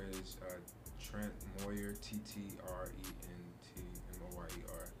Twitter is Trent Moyer TTRENT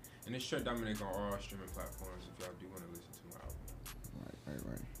MOYER. And it's Trent Dominic on all streaming platforms if y'all do want to listen to my album.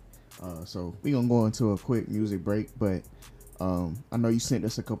 Right. So we gonna go into a quick music break, but I know you sent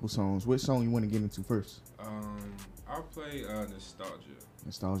us a couple songs. Which song you want to get into first? I'll play Nostalgia.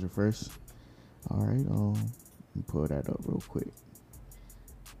 Nostalgia first. All right. Let me pull that up real quick.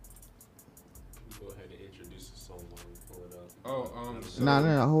 Go ahead and introduce the song while we pull it up.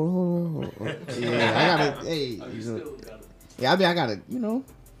 Nah, hold on. Yeah, I gotta. Hey, I gotta. You know,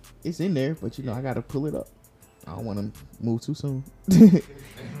 it's in there, but you know, I gotta pull it up. I don't want to move too soon.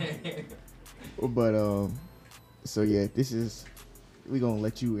 But so yeah, we gonna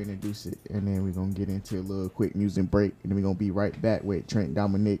let you introduce it, and then we're gonna get into a little quick music break, and then we're gonna be right back with Trent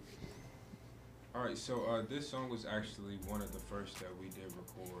Dominic. All right, so this song was actually one of the first that we did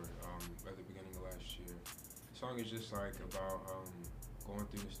record at the beginning of last year. The song is just like about going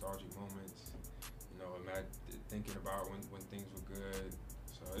through nostalgic moments, you know, thinking about when things were good.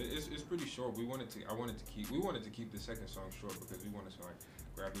 So it's pretty short. We wanted to keep the second song short because we wanted to like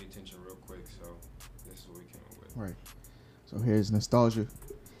grab the attention real quick. So this is what we came up with. Right. So here's Nostalgia,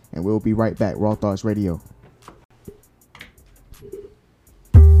 and we'll be right back. Raw Thoughts Radio.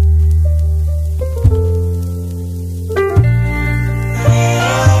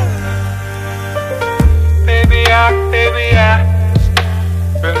 Baby, I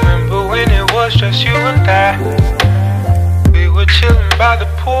remember when it was just you and I. We were chilling by the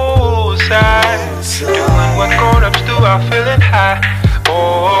poolside, doing what grown-ups do while feeling high.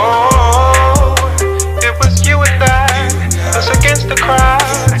 Oh, it was you and I, us against the crowd,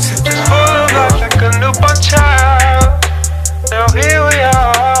 just full of life like a newborn child. Now here we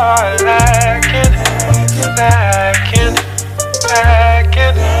are, lacking.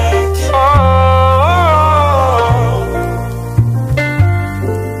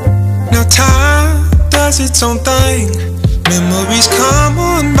 Now time does its own thing. Memories come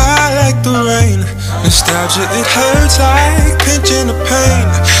on by like the rain. Nostalgia, it hurts like pinching a pain.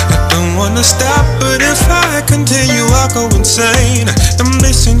 I don't wanna stop, but if I continue, I'll go insane. I'm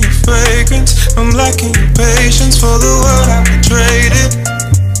missing your fragrance, I'm lacking your patience. For the world I would trade it.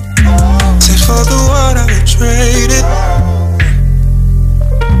 Said for the world I would trade it.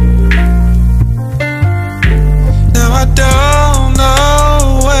 Now I don't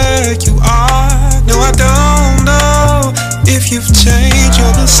know where you are. No, I don't know if you've changed. change.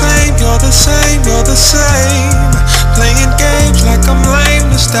 You're the same, you're the same, you're the same. Playing games like I'm lame.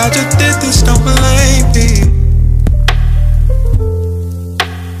 Nostalgia did this, don't blame me.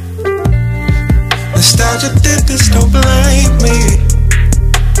 Nostalgia did this, don't blame me.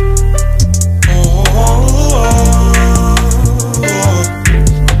 Oh, oh, oh,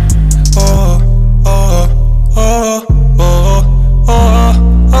 oh, oh, oh, oh, oh, oh,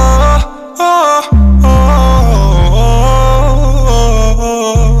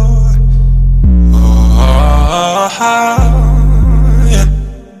 yeah.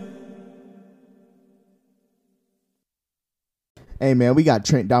 Hey man, we got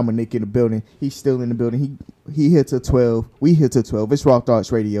Trent Dominic in the building. He's still in the building. He here till 12. We here till 12. It's Raw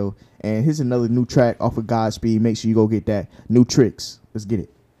Thoughts Radio. And here's another new track off of Godspeed. Make sure you go get that. New Tricks. Let's get it.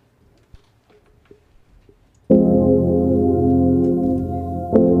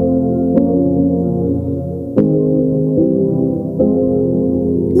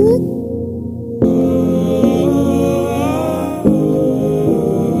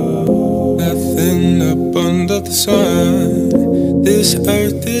 Nothing up under the sun. This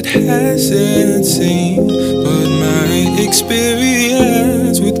earth it hasn't seen, but my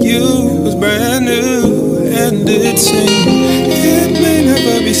experience with you was brand new, and it seemed it may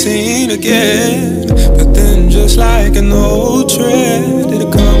never be seen again. But then just like an old trend,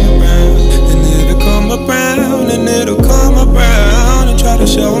 it'll come around, and it'll come around, and it'll come around, and try to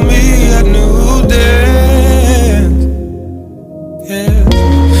show me a new dance. Yeah,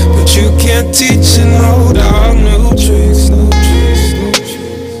 but you can't teach an old dog new tricks, new tricks, new tricks.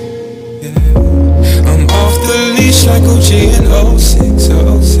 Yeah, I'm off the leash like OG in 06,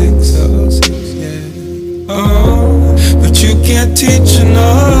 06, 06. Yeah, oh, but you can't teach an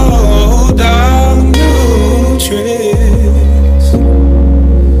old dog new tricks,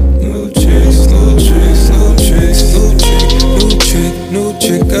 new tricks, new tricks, new tricks, new trick, new trick, new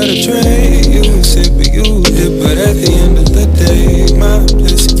trick of the trade. You said but you did, but at the end of the day, my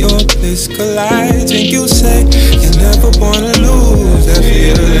bliss, your bliss collides, and you say you never wanna lose that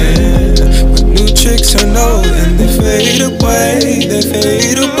feeling. But new tricks are old and they fade away, they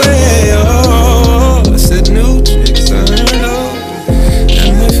fade away. Oh, I said new tricks are old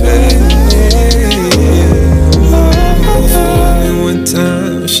and they fade away. Oh, and one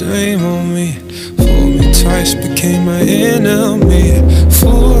time, shame on me. Fool me twice, became my enemy.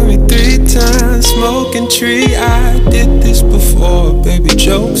 Fool me 3 times, smoking tree. I did this before, baby,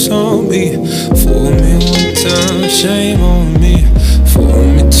 joke's on me. Fool me 1 time, shame on me. Fool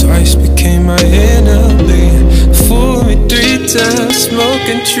me twice, became my enemy. Fool me 3 times,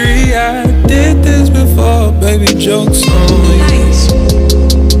 smoking tree. I did this before, baby, joke's on me.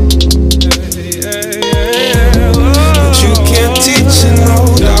 But you can't teach an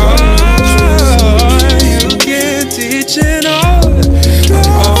old dog. You can't teach an old. I'm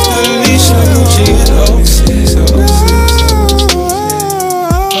off the leash like OG in 06, 06.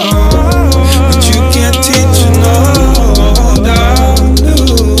 But you can't teach an old dog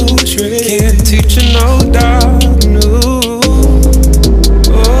new trick. Can't teach an old dog new.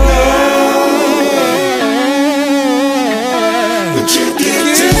 But you can't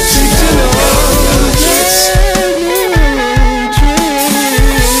teach an old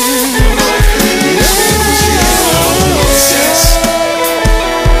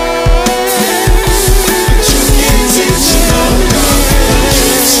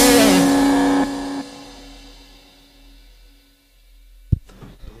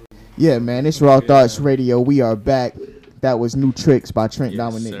Yeah, man, it's Raw Thoughts Radio. We are back. That was New Tricks by Trent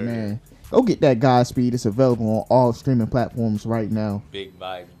Dominic, sir. man. Go get that Godspeed. It's available on all streaming platforms right now. Big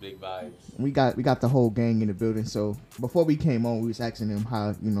vibes, big vibes. We got the whole gang in the building. So before we came on, we was asking them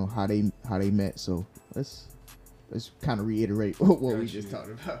how they met. So let's kind of reiterate what we just talked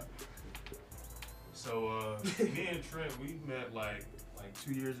about. So me and Trent, we met like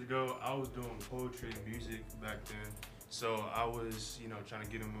 2 years ago. I was doing poetry and music back then. So I was, trying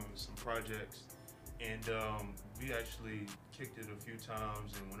to get him on some projects, and we actually kicked it a few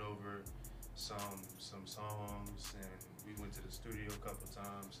times and went over some songs, and we went to the studio a couple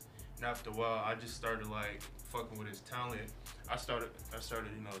times. And after a while, I just started like fucking with his talent. I started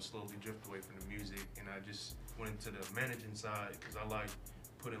slowly drift away from the music, and I just went into the managing side because I like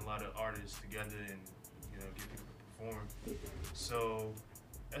putting a lot of artists together and get people to perform. So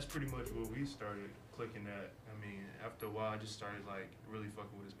that's pretty much what we started clicking at. I mean, after a while, I just started like really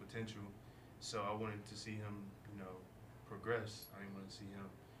fucking with his potential. So I wanted to see him, progress. I didn't want to see him.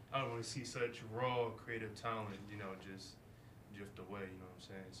 I don't want to see such raw creative talent, just drift away. You know what I'm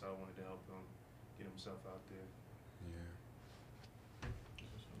saying? So I wanted to help him get himself out there.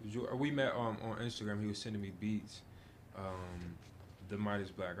 Yeah. We met on Instagram. He was sending me beats. The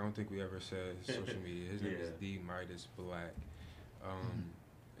Midas Black. I don't think we ever said social media. His name is The Midas Black.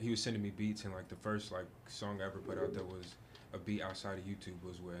 He was sending me beats, and like the first like song I ever put out that was a beat outside of YouTube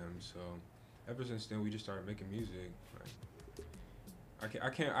was with him. So ever since then, we just started making music. Like, I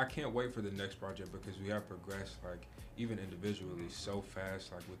can't wait for the next project because we have progressed like even individually so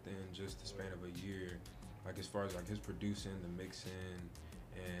fast, like within just the span of a year. Like as far as like his producing, the mixing,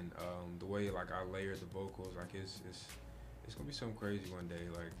 and the way like I layer the vocals, like it's gonna be something crazy one day.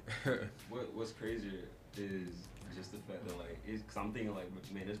 Like what's crazier is just the fact that like cause I'm thinking like,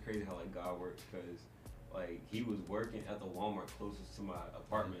 man, it's crazy how like God works, because like he was working at the Walmart closest to my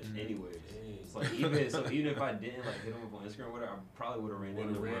apartment anyway. It's like even if I didn't like hit him up on Instagram or whatever, I probably would have ran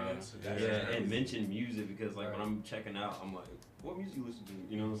into him and mentioned music, because like when I'm checking out, I'm like, what music you listen to?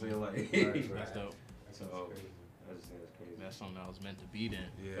 You know what I'm saying? Like That's dope. So I just think that's crazy. That's something I was meant to be then.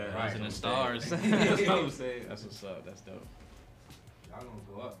 Yeah, Rising the stars. That's what I'm saying. That's what's up. That's dope. Y'all gonna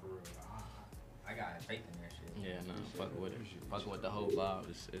go up for real. I got faith in that shit. Yeah, no, fucking with it. Fucking with the whole vibe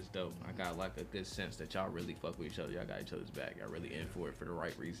is dope. I got like a good sense that y'all really fuck with each other. Y'all got each other's back. Y'all really in for it for the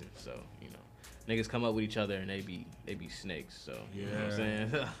right reasons. So, you know, niggas come up with each other and they be snakes. So, you know what I'm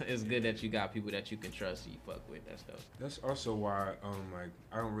saying? It's good that you got people that you can trust and you fuck with. That's dope. That's also why like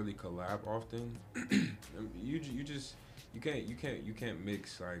I don't really collab often. You can't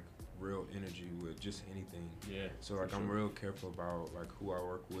mix like real energy with just anything. Yeah. So like I'm real careful about like who I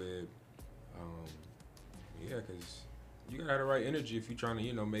work with. Yeah, because you gotta have the right energy if you're trying to,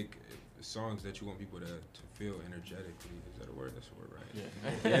 you know, make songs that you want people to feel energetically. Is that a word? That's a word, right?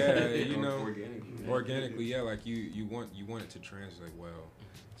 Yeah. Yeah, you know, organically. Yeah, like you want it to translate well.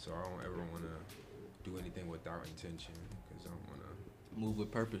 So I don't ever want to do anything without intention, because I don't want to move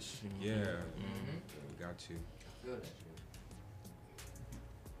with purpose. You know? Yeah, we got to.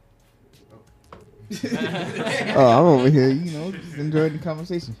 I'm over here, you know, just enjoying the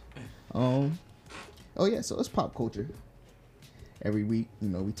conversation. Oh yeah, so it's pop culture. Every week, you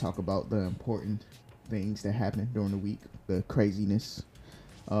know, we talk about the important things that happen during the week, the craziness.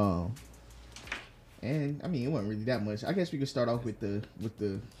 And I mean, it wasn't really that much. I guess we could start off with the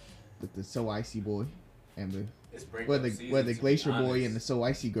So Icy boy and the Glacier boy and the So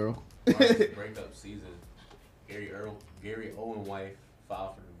Icy girl. Breakup season. Gary Owen wife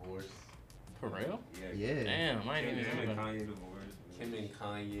filed for divorce. For real? Yeah. Damn, I ain't even Kim know and that. Kanye divorced. Kim and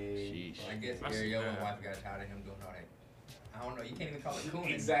Kanye. Sheesh. I guess Gary Owen's wife got tired of him doing all that. I don't know. You can't even call it cool.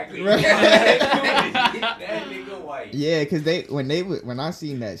 Exactly. Right. That nigga white. Yeah, because when I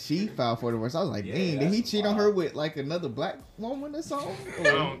seen that she filed for divorce, I was like, dang, did he cheat on her with like another black woman or something? I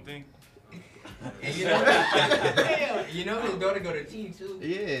don't think. And you know his daughter go to teen too.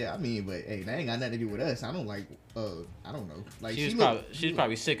 Yeah, I mean, but hey, that ain't got nothing to do with us. I don't like. I don't know. Like She's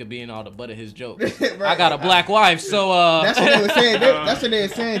probably sick of being all the butt of his jokes. Right. I got a black wife, so That's what they were saying. That's what they were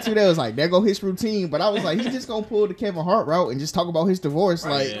saying too. They was like, there go his routine. But I was like, he just gonna pull the Kevin Hart route and just talk about his divorce.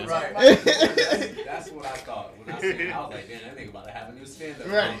 Right, like, right. That's what I thought when I seen it. I was like, damn, that nigga about to have a new stand-up.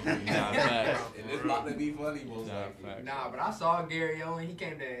 Right. And it's about to be funny, most likely. Nah, but I saw Gary Owen. He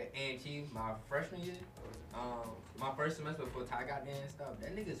came to A&T my freshman year. My first semester before Ty got there and stuff.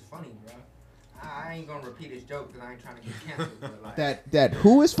 That nigga's funny, bro. I ain't gonna repeat his joke because I ain't trying to get canceled. But like, that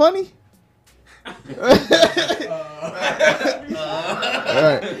who is funny? Right.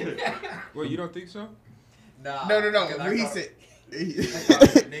 Well, you don't think so? nah. No. What He said.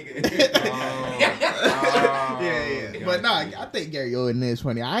 nigga. Yeah. But nah, I think Gary Owen is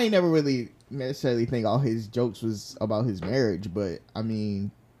funny. I ain't never really necessarily think all his jokes was about his marriage, but I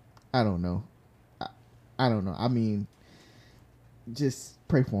mean, I don't know. I don't know. I mean, just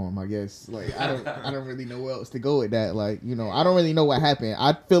pray for him, I guess. Like I don't really know where else to go with that. Like, you know, I don't really know what happened.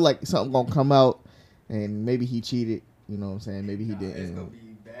 I feel like something gonna come out and maybe he cheated, you know what I'm saying? Maybe he didn't. It's gonna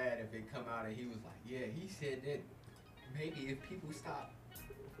be bad if it come out and he was like, yeah, he said that maybe if people stop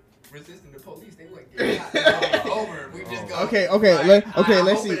resisting the police, they wouldn't get shot. Over. We just go. Okay,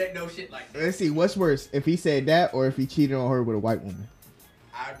 let's see. No shit like that. Let's see, what's worse, if he said that or if he cheated on her with a white woman?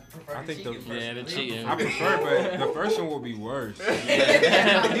 I prefer I think cheating the- personally. Yeah, the cheating. I prefer, but the first one will be worse.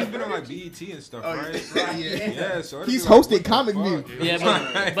 He's been on like BET and stuff, right? Yeah, so He's it'll be hosted Comic what the View.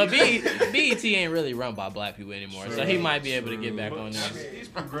 fuck? Yeah, but BET ain't really run by black people anymore, so he might be able to get back on there. He's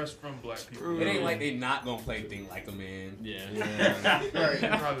progressed from black people. It ain't like they not gonna play Thing Like a Man. Yeah. Right. He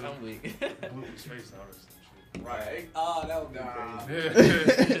probably I'm weak. blew his face out or some shit. Right. Oh, that would be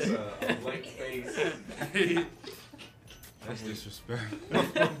crazy. It's a blank face. That's disrespect.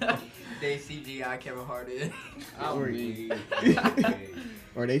 They CGI Kevin Hart in. I'm Or- weak.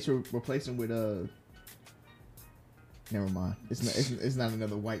 Or they should replace him with never mind. It's not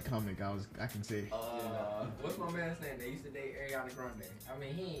another white comic. I can say. what's my man's name? They used to date Ariana Grande. I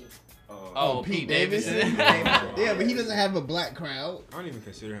mean, he ain't. Oh, Pete Davidson. Yeah, but he doesn't have a black crowd. I don't even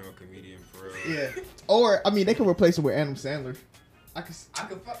consider him a comedian for real. Yeah. Or I mean, they can replace him with Adam Sandler. I could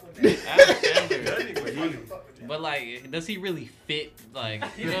fuck with that. Adam Sandler. But like, does he really fit? Like,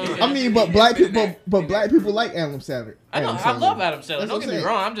 you know. I mean, but black people like Adam Sandler. I know. I love Adam Sandler. Don't get me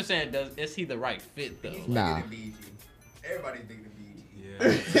wrong. I'm just saying, is he the right fit though? Nah. Everybody's thinking of BG.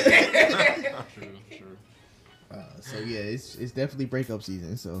 Yeah. True. So yeah, it's definitely breakup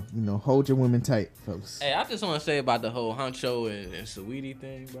season. So hold your women tight, folks. Hey, I just want to say about the whole Huncho and Saweetie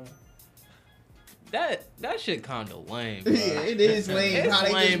thing, bro. That shit kind of lame, bro. Yeah, it is lame. How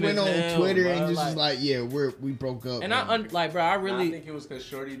they just went on Twitter and just was like, yeah, we broke up. And I think it was because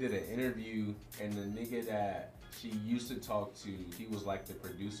Shorty did an interview and the nigga that she used to talk to, he was like the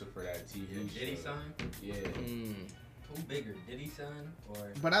producer for that TV show. Diddy son? Yeah. Who bigger, Diddy son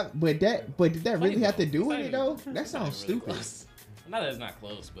or? But did that really have to do with it though? That sounds stupid. Not that it's not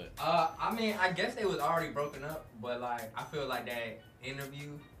close, but I mean, I guess they was already broken up, but like I feel like that interview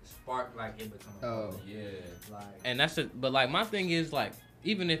sparked like it become. Oh yeah. Like, and that's it. But like my thing is like,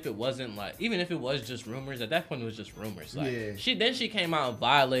 even if it was just rumors, at that point it was just rumors. Like she came out and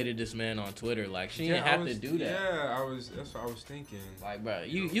violated this man on Twitter. Like she didn't have to do that. Yeah, that's what I was thinking. Like, bro,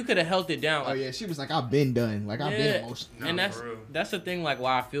 you could have held it down. Like, oh yeah, she was like, I've been done. Like I've been emotional. And that's the thing. Like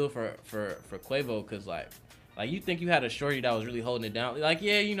why I feel for Quavo, because like you think you had a shorty that was really holding it down. Like,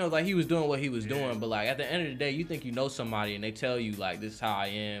 yeah, like he was doing what he was doing, but like at the end of the day, you think you know somebody and they tell you like, this is how I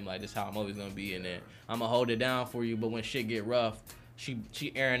am, like this is how I'm always gonna be, and then I'm gonna hold it down for you. But when shit get rough,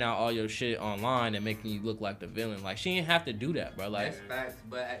 she airing out all your shit online and making you look like the villain. Like she didn't have to do that, bro. Like that's facts,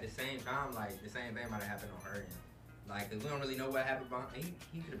 but at the same time, like the same thing might have happened on her end. Like, cause we don't really know what happened behind.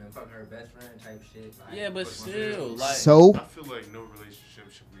 He could have been fucking her best friend type shit. Like, yeah, but still, like. So I feel like no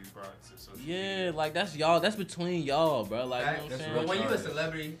relationship should be brought to social media. Like that's y'all. That's between y'all, bro. Like, you know what I'm saying? But when you a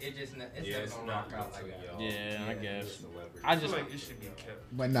celebrity, it's never gonna rock out like that. Yeah, I guess. I just feel like it should be kept.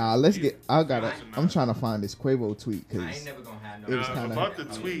 But nah, I'm trying to find this Quavo tweet because I ain't never gonna have no. It was kinda, about the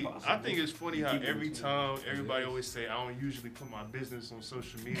tweet, I think it's funny how every time everybody always say I don't usually put my business on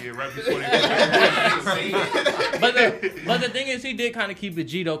social media right before they. But the thing is, he did kind of keep it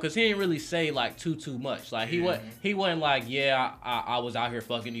G though, cause he didn't really say like too much. Like he wasn't like, yeah, I was out here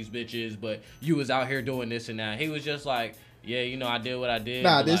fucking these bitches, but you was out here doing this and that. He was just like, yeah, I did what I did.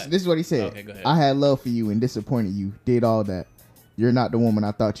 Nah, this is what he said. Okay, go ahead. I had love for you and disappointed you. Did all that. You're not the woman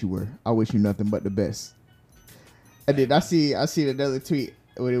I thought you were. I wish you nothing but the best. And then I see another tweet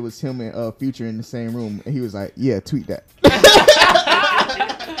where it was him and Future in the same room, and he was like, yeah, tweet that. That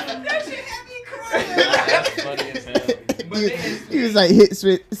shit had me crying. That's funny as hell. He was like, hit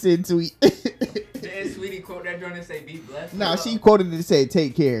send tweet. Did Sweetie quote that joint and say be blessed? Nah, she quoted it and said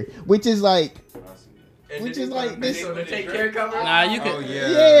take care, which is like this. So the take care cover? Nah, you can. Oh,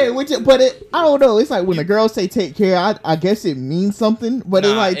 yeah. But I don't know. It's like when a girl say take care, I guess it means something. But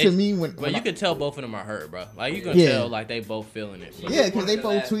it's like to me when you can tell both of them are hurt, bro. Like you can tell like they both feeling it. Bro. Yeah, because they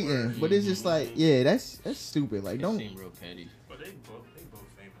both tweeting. But it's just like, yeah, that's stupid. Like don't. Seem real petty. But they both famous.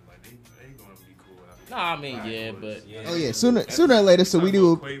 Like they gonna be cool. Nah, I mean yeah, but oh yeah, sooner or later, so we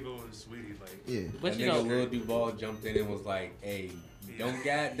do. Quavo and Sweetie, like yeah. But Lil Duval jumped in and was like, hey.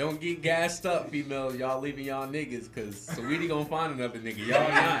 Don't get gassed up, females. Y'all leaving y'all niggas, cause Saweetie gonna find another nigga. Y'all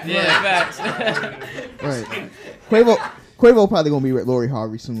not. Yeah, facts. Right. Quavo probably gonna be with Lori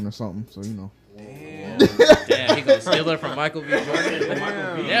Harvey soon or something. So Damn, he gonna steal her from Michael B.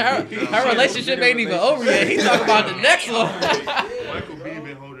 Jordan. Yeah, her relationship ain't even over yet. He's talking about the next one. Michael B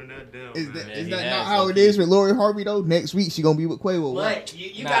been holding that down. Is that not how it is with Lori Harvey though? Next week she gonna be with Quavo. But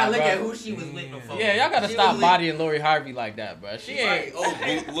you gotta look at who she was with before. Yeah, y'all gotta stop bodying Lori Harvey like that, bro. She ain't.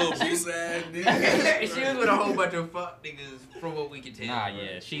 Little boost ass nigga. She was with a whole bunch of fuck niggas from what we can tell. Nah,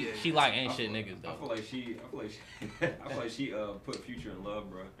 yeah, she like ain't shit niggas though. I feel like she put Future in love,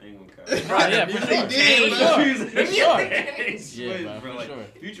 bro. I ain't gonna cut. Right, yeah, for sure. Yeah, bro.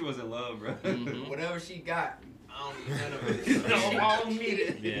 Like Future was in love, bro. Mm-hmm. Whatever she got. I don't need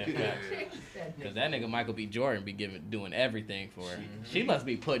it. Yeah, because that nigga Michael B. Jordan be doing everything for her. She must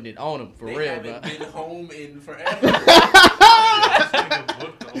be putting it on him for real, bro. They haven't been home in forever.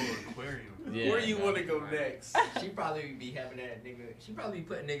 Yeah, where you want to go next? She probably be having that nigga. She probably be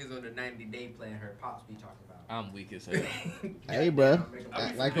putting niggas on the 90-day plan her pops be talking about. I'm weak as hell. Hey, bro.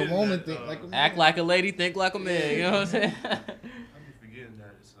 Act like a woman, think like a man. Act like a lady, think like a man. You know what I'm saying? I be forgetting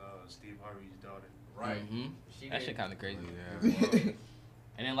that it's Steve Harvey's daughter. Right. Mm-hmm. That shit kind of crazy. And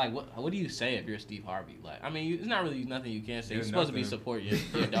then, like, what do you say if you're Steve Harvey? Like, I mean, it's not really nothing you can say. You're supposed to be support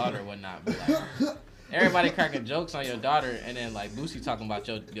your daughter or whatnot. But like, everybody cracking jokes on your daughter, and then like Boosie talking about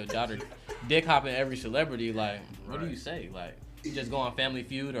your daughter dick hopping every celebrity. Like, what do you say? Like, you just go on Family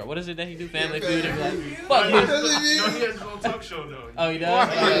Feud or what is it that he do? Family Feud and be like, fuck No, Boosie. he has his own talk show though. Oh, he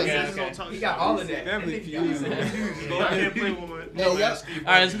does. Okay. He got all of that. Family Feud. I can't play with my All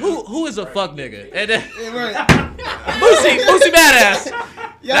right, so who is a fuck nigga? And then Right. Boosie badass.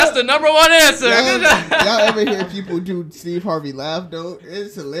 That's the number one answer. Y'all ever hear people do Steve Harvey laugh though?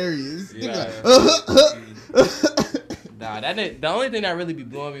 It's hilarious. Yeah. Nah, the only thing that really be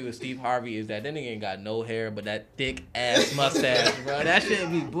blowing me with Steve Harvey is that nigga ain't got no hair, but that thick ass mustache, bro. That shit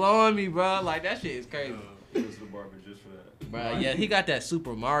be blowing me, bro. Like that shit is crazy. It was the barber just for that. Bro, yeah, he got that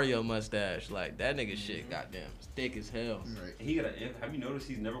Super Mario mustache. Like that nigga shit, goddamn, it's thick as hell. Right. He got have you noticed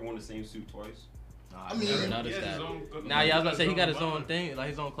he's never worn the same suit twice? I mean, never noticed that. Nah, yeah, I was about to say he got his own thing, like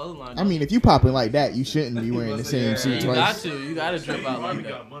his own clothing line. I mean, if you popping like that, you shouldn't be wearing the same suit twice. You got to drip out like He that.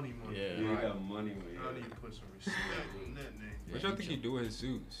 got money. Yeah. He got money. I need to put some respect on that name. What y'all think he do with his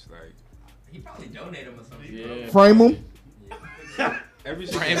suits? Like, He probably donate them or something. Yeah. Frame them. every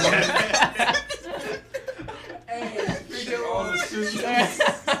Frame All the suits.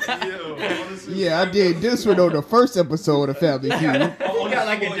 Yeah, I did this one on the first episode of Family Feud. He got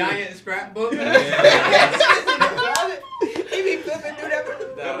like a giant scrapbook. He be flipping through that.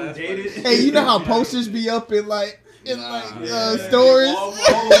 Hey, you know how posters be up in stores?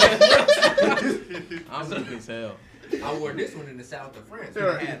 I'm sick as hell. I wore this one in the south of France when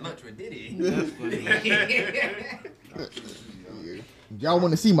I had lunch with Diddy. That's funny. Y'all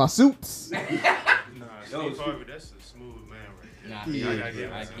want to see my suits? Nah, Steve Harvey, that's a smooth man right there. Nah,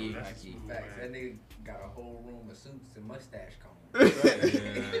 Yeah. I keep. Facts. That nigga got a whole room of suits and mustache combs.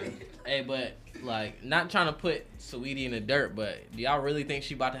 Hey, but like, not trying to put Saweetie in the dirt, but do y'all really think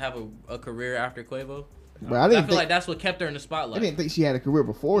she about to have a career after Quavo? But I I didn't feel like think, that's what kept her in the I spotlight. didn't think she had a career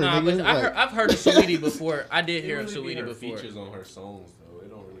before. Nah, nigga. but Like, I've heard of Saweetie before. I did hear of It really be Saweetie her before. features on her songs though. It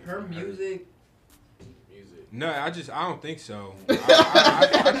don't really. Her music. no, I don't think so.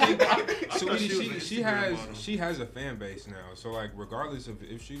 I think Saweetie, she has a fan base now. So like, regardless of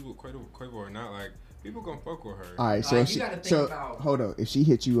if she with Quavo or not, like people gonna fuck with her. all right, so You if she, gotta think so about- hold up. If she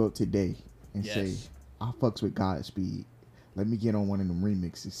hit you up today and Yes. say, "I fucks with Godspeed," let me get on one of them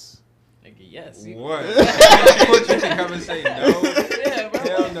remixes. Nigga, yes. What? What you think I'm gonna say no? Yeah, bro.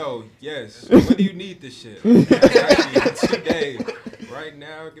 Hell no. Yes. When do you need this shit? Today. Right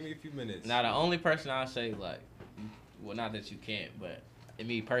now. Give me a few minutes. Now, the only person I say, like, well, not that you can't, but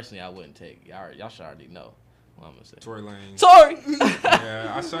me personally, I wouldn't take. Y'all should already know what I'm gonna say. Tory Lanez. Sorry.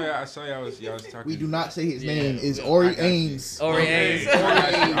 Yeah, I saw y'all was talking. We do not say his Yeah, name is I Ori got you. Ames. Ori Ames.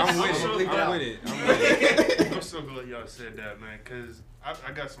 I'm with it. I'm so glad y'all said that, man, because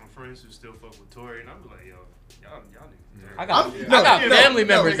I got some friends who still fuck with Tory, and I'm like, yo, y'all niggas. I got family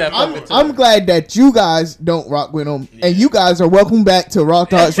members that fuck with I'm glad that you guys don't rock with him, and you guys are welcome back to Rock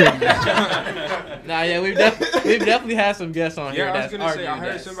Talks Radio. Nah, yeah, we've definitely had some guests on here. Yeah, I was that's gonna say I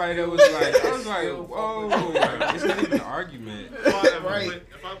arguing heard that. somebody that was like, whoa, it's not even an argument.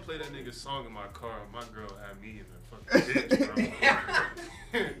 If I play that nigga's song in my car, my girl had me in the fucking ditch,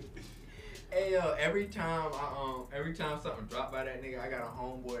 bro. Hey yo, every time something drop by that nigga, I got a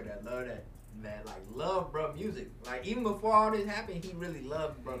homeboy that love bro music. Like even before all this happened, he really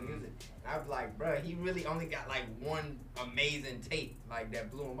loved bro music. And I was like, bro, he really only got like one amazing tape like that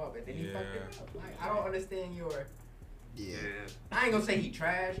blew him up, and then he fucked it up. Like I don't understand your. Yeah. I ain't gonna say he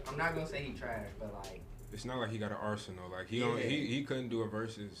trash. I'm not gonna say he trash, but like. It's not like he got an arsenal. Like he couldn't do a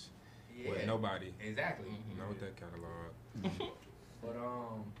versus with nobody. Exactly. Not with that catalog. But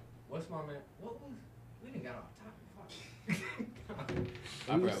what's my man? We didn't got off topic.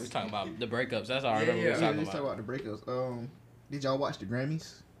 I forgot, we was talking about the breakups. That's all I remember we was talking Let's talk about. about the breakups. Did y'all watch the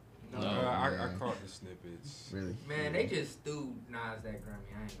Grammys? No. I caught the snippets. Really? Man, they just threw Nas that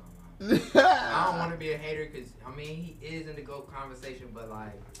Grammy. I ain't gonna lie. I don't want to be a hater because I mean he is in the GOAT conversation, but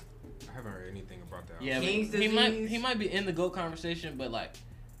like I haven't heard anything about that. Yeah, King's he disease. might be in the GOAT conversation, but like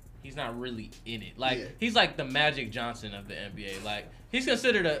he's not really in it. Like Yeah. he's like the Magic Johnson of the NBA. Like he's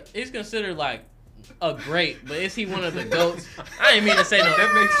considered like a great, but is he one of the GOATs? I ain't mean to say no.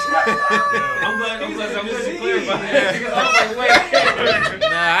 That makes sense. I'm glad you clarified that. I was like, wait.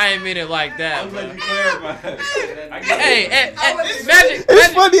 Nah, I ain't mean it like that. I'm glad you clarified that. Hey, Magic.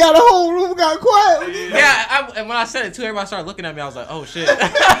 It's funny how the whole room got quiet. Yeah, and when I said it too, everybody started looking at me. I was like, oh shit. You know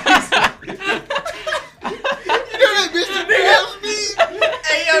that Mr. Nasty?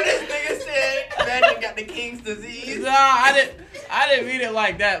 hey yo, this nigga said Magic got the King's disease. No, I didn't mean it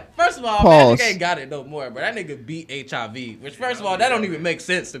like that. First of all, Pause. Magic ain't got it no more, but that nigga beat HIV. Which, first of all, that don't even make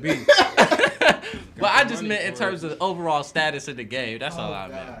sense to me. But I just meant in terms of overall status in the game. That's all I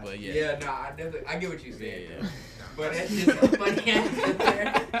meant. But yeah. Yeah, nah, I get what you said. Yeah. But that's just a funny answer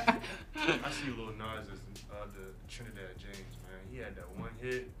there. I see Lil Nas as the Trinidad James, man. He had that one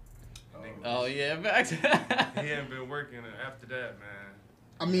hit. Oh yeah, back to he ain't been working after that, man.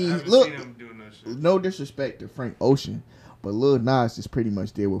 I mean, look, seen him doing that shit. No disrespect to Frank Ocean, but Lil Nas just pretty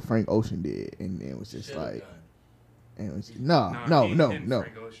much did what Frank Ocean did, and it was just like, and it was no.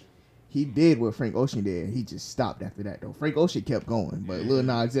 He did what Frank Ocean did, and he just stopped after that though. Frank Ocean kept going, but Lil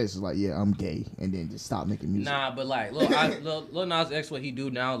Nas X was like, yeah, I'm gay, and then just stopped making music. Nah, but like, Lil Nas X, what he do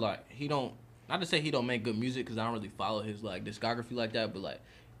now, like, he don't, not to say he don't make good music, because I don't really follow his like discography like that, but like,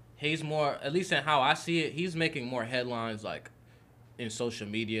 he's more, at least in how I see it, he's making more headlines like in social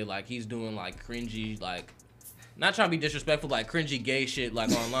media, like he's doing like cringy, like, not trying to be disrespectful, like cringy gay shit like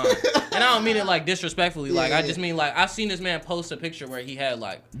online. And I don't mean it like disrespectfully, like I just mean like I've seen this man post a picture where he had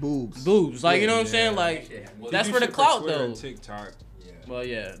like boobs, like you know what I'm saying, like that's for the clout though. TikTok. Well,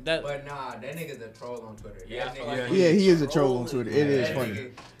 yeah, that. But nah, that nigga's a troll on Twitter. Yeah, he is a troll on Twitter. It is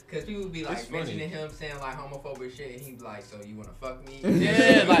funny. Cause people be like mentioning him saying like homophobic shit, and he be like, "So you wanna fuck me?"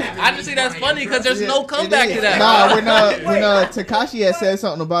 Yeah, like I just see that's funny because there's no comeback to that. Nah, when Tekashi had said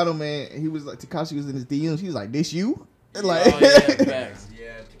something about him, man, he was like, Tekashi was in his DMs. He was like, "This you?" Like, yeah,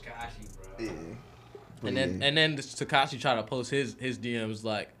 Tekashi, bro. Yeah. And then Tekashi tried to post his DMs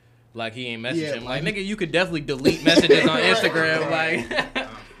like he ain't messaging him. Like nigga, you could definitely delete messages on Instagram. Like,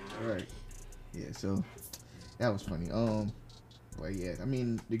 right. Yeah. So that was funny. But yeah, I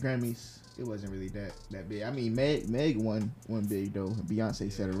mean the Grammys, it wasn't really that big. I mean Meg won big though.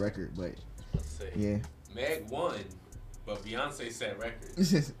 Beyonce set a record, but yeah. Meg won, but Beyonce set records.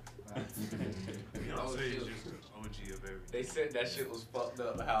 Beyonce is just an OG of everything. They said that shit was fucked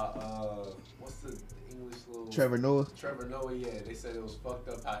up. How what's the English little Trevor Noah, yeah. They said it was fucked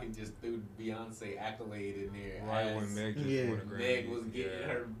up how he just threw Beyonce accolade in there. Right when Meg just won a Grammy. Meg was getting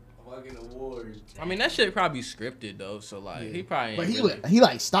her fucking awards. I mean that shit probably scripted though, so like he probably. But he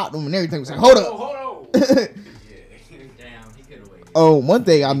like stopped him and everything. Was like, hold up. Yeah. Damn, he could have waited. Oh, one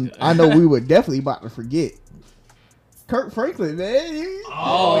thing I know we were definitely about to forget. Kirk Franklin, man.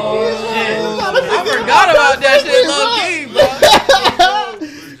 Oh shit! I forgot about that shit, low key, bro.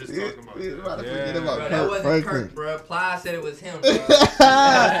 That wasn't Kirk, bro. Ply said it was him, bro. Ply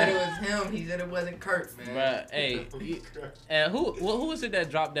said it was him. He said it wasn't Kirk, man. But hey, and who was it that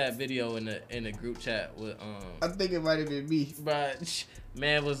dropped that video in the group chat with I think it might have been me. But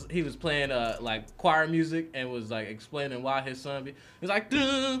man was playing like choir music and was like explaining why his son he was like,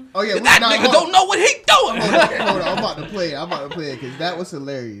 oh yeah, that nigga don't know what he doing. Hold on, I'm about to play it because that was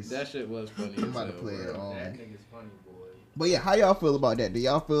hilarious. That shit was funny. I'm about to play it. That nigga's funny, boy. But yeah, how y'all feel about that? Do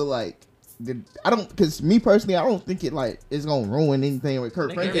y'all feel like because me personally, I don't think it like it's gonna ruin anything with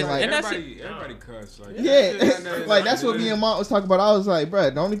Kirk Franklin. Like everybody cuss. Like, yeah, like that's what me and Mont was talking about. I was like, bro,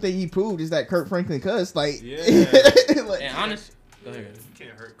 the only thing he proved is that Kirk Franklin cussed. Like, yeah. Like, and honest, go ahead. You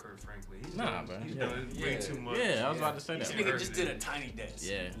can't hurt Kirk Franklin. He's bro. He's done way too much. Yeah, I was about to say that. This nigga just did a Tiny Desk.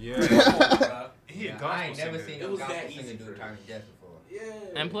 Yeah. I ain't never seen no gospel singer do a Tiny Desk before. Yeah.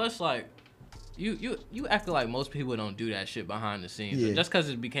 And plus, like. You acting like most people don't do that shit behind the scenes. Yeah. Just because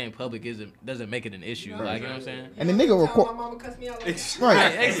it became public doesn't make it an issue. Right. Like, you know what I'm saying? And the nigga my mama cussed me out like that.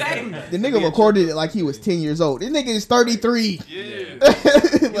 Right, exactly. The nigga recorded it like he was 10 years old. This nigga is 33. Yeah.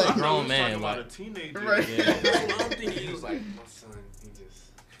 Like, grown man. Talking like, about a teenager. Right. Yeah. I'm thinking he was like, my son, he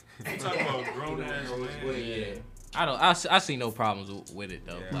just. I'm talking about a grown ass man. Yeah. I see no problems with it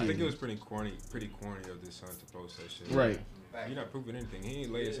though. Yeah, I think it was pretty corny of this son to post that shit. Right. You're not proving anything. He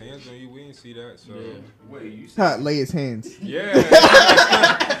ain't lay his hands on you. We didn't see that. So wait, you lay his hands.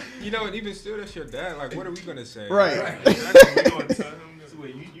 Yeah. You know, and even still, that's your dad. Like, what are we gonna say? Right. Exactly. We gonna tell him this.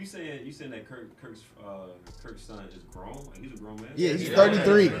 Wait, you saying that Kirk's son is grown? Like he's a grown man? Yeah, he's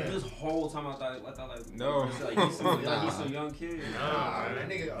 33. This whole time I thought like no, he's some young kid. Nah, that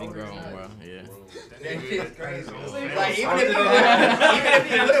nigga He older grown, than bro. us. Yeah. That shit's crazy. Like even if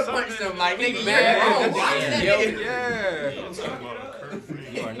he would have punched him, like nigga, man, yeah.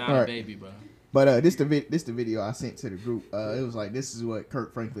 You are not All right. a baby, bro. But this the video I sent to the group. It was like, this is what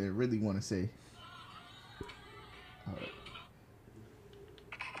Kirk Franklin really want to say.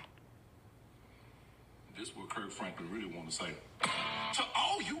 This is what Kirk Franklin really want to say. To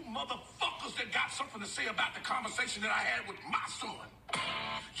all you motherfuckers that got something to say about the conversation that I had with my son,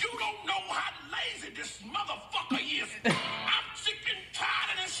 you don't know how lazy this motherfucker is. I'm sick and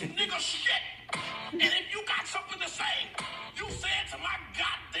tired of this nigga shit. And if you got something to say, you say it to my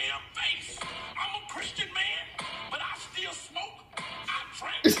goddamn face. I'm a Christian man, but I still smoke, I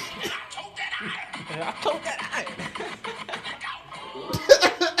drink, and I tote that iron.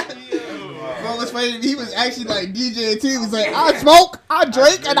 Bro, was funny. He was actually like DJing too. He was like, I smoke, I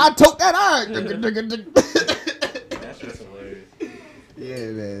drink, and I toke that iron. That's just hilarious.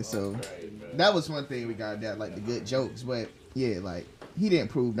 Yeah, man. So that was one thing we got that, like the good jokes. But yeah, like he didn't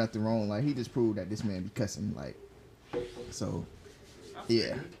prove nothing wrong. Like he just proved that this man be cussing. Like so.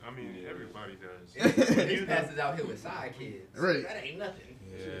 Yeah. I mean, everybody does. He passes out here with side kids. Right. That ain't nothing.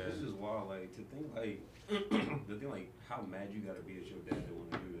 Yeah, it's just wild. Like to think like the thing like how mad you gotta be at your dad to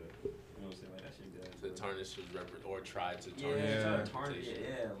want to do that. You know what I'm saying? Like that shit does. To tarnish his record or try to tarnish. Yeah, his reputation.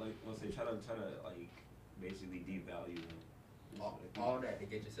 like let's say try to like basically devalue him. All that to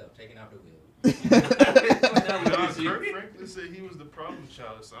get yourself taken out the wheel. Kurt Franklin said he was the problem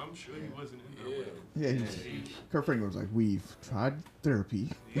child, so I'm sure he wasn't in there with him. Yeah, Kurt Franklin was like, we've tried therapy.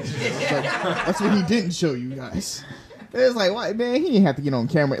 That's what he didn't show you guys. It's like, what, man, he didn't have to get on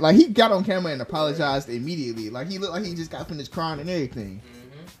camera. Like, he got on camera and apologized immediately. Like, he looked like he just got finished crying and everything.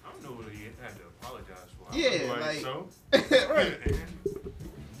 I don't know what he had to apologize for. Yeah, like so. Right.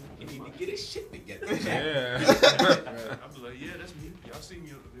 He need to get his shit together. Yeah. I'll be like, yeah, that's me. Y'all seen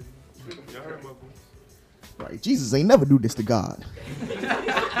me on the video. Y'all heard my voice. Right. Jesus ain't never do this to God.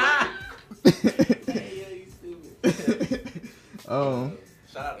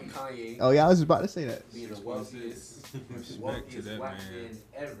 Shout out to Kanye. Oh, yeah, I was just about to say that. Being the wealthiest black man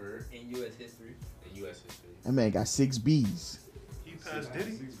ever in U.S. history. That man got 6 B's. He passed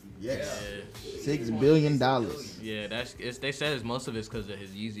Diddy? Yes. $6 billion. Yeah, they said it's most of it's because of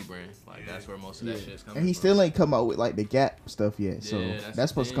his Yeezy brand. Like that's where most of that shit's coming. And he still ain't come out with like the Gap stuff yet. So Yeah,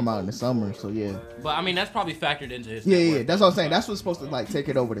 that's supposed to come out in the summer. So yeah. But I mean that's probably factored into his. Yeah. That's what I'm saying. That's what's supposed to like take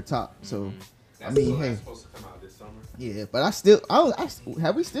it over the top. So I mean, hey. That's supposed to come out this summer. Yeah, but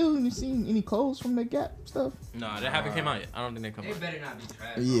have we still seen any clothes from the Gap stuff? No, they haven't came out yet. I don't think they come out. They better not be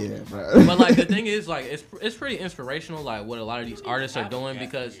trash. Yeah, bro. But like the thing is, like it's pretty inspirational, like what a lot of these artists are doing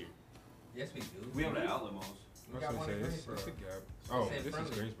because. Yes, we do. We have the outlet malls. We got one in Greensboro. It's a Gap. Oh, this is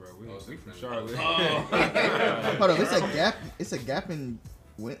Greensboro. We from Charlotte. Hold on, it's a Gap. It's a Gap in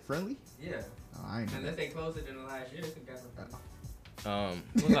Friendly. Yeah. Oh, I ain't know. Unless they closed it in the last year, it's a Gap in Friendly. I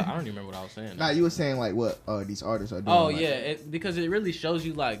don't even remember what I was saying. Nah, you were saying like what these artists are doing. Oh like, yeah, because it really shows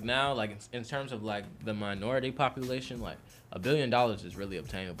you like now, like in terms of like the minority population, like $1 billion is really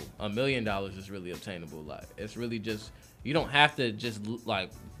obtainable. $1 million is really obtainable. Like it's really just you don't have to just like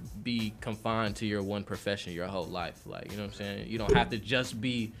be confined to your one profession your whole life. Like you know what I'm saying. You don't have to just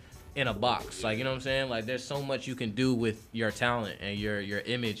be in a box. Like you know what I'm saying. Like there's so much you can do with your talent and your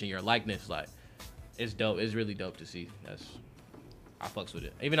image and your likeness. Like it's dope. It's really dope to see. I fucks with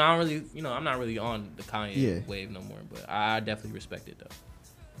it. Even though I don't really, I'm not really on the Kanye wave no more, but I definitely respect it though.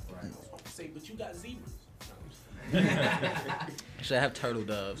 Right. I was about to say, but you got zebras. Actually, I have turtle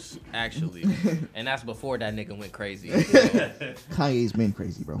doves, actually, and that's before that nigga went crazy. So. Kanye's been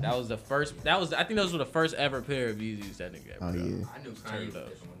crazy, bro. That was the first. I think those were the first ever pair of Yeezys that nigga ever. Oh yeah. I knew Kanye was different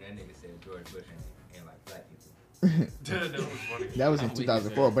when that nigga said George Bush and like black people. That was funny. That was in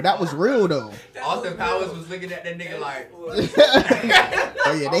 2004, but that was real though. Austin Powers was looking at that nigga like.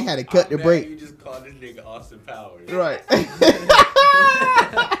 Oh yeah, they had to cut the break. You just called this nigga Austin Powers. Right.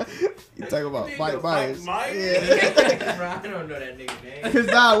 You talking about Mike Myers? Yeah. I don't know that nigga name. Cause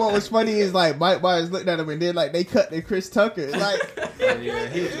now what was funny is like Mike Myers looked at him and then like they cut to Chris Tucker. Like yeah,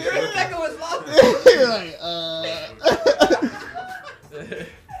 he was just Tucker was lost. Like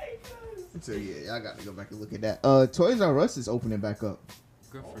So yeah, I got to go back and look at that. Toys R Us is opening back up.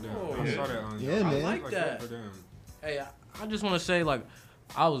 Good for them. I saw that on. Yeah, man. I like that. Good for them. Hey, I just want to say like,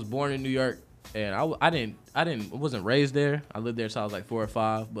 I was born in New York. And I wasn't raised there. I lived there till I was like 4 or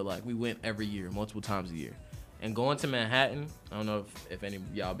 5, but like we went every year, multiple times a year. And going to Manhattan, I don't know if any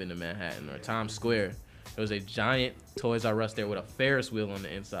of y'all been to Manhattan or Times Square. There was a giant Toys R Us there with a Ferris wheel on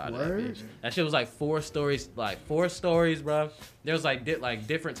the inside of that bitch. That shit was like 4 stories, bro. There was like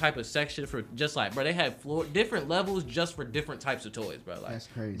different type of section for just like, bro, they had different levels just for different types of toys, bro. Like, that's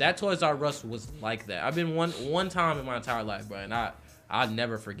crazy. That Toys R Us was like that. I've been one time in my entire life, bro, and I'll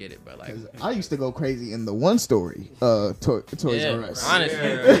never forget it, bro. Like I used to go crazy in the 1-story Toys R Us. Honestly,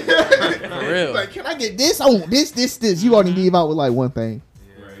 for real. Like, can I get this? I want this. You already leave out with like one thing.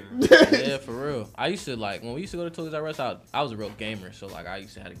 Yeah, for real. I used to like when we used to go to Toys R Us. I was a real gamer, so like I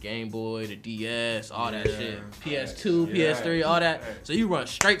used to have a Game Boy, the DS, all that shit, PS2, PS3, all that. So you run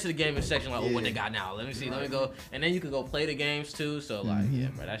straight to the gaming section, like, oh, what they got now? Let me see, let me go, and then you could go play the games too. So like, yeah,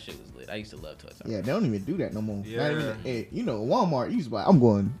 bro, that shit was lit. I used to love Toys R Us. Yeah, they don't even do that no more. Yeah. Not even, Walmart. You used to like, I'm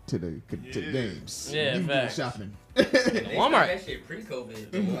going to the games. Yeah, you facts. Shopping. Walmart. That shit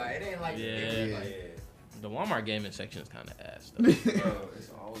pre-COVID. Like, it ain't like the Walmart gaming section is kind of ass though. Bro,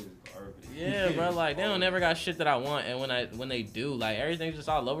 it's always perfect. Yeah, bro. Like they don't never got shit that I want, and when they do, like everything's just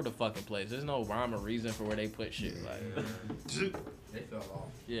all over the fucking place. There's no rhyme or reason for where they put shit. Like they fell off.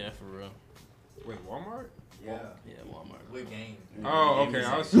 Yeah, for real. Wait, Walmart? Yeah, Walmart. With games. Oh, okay.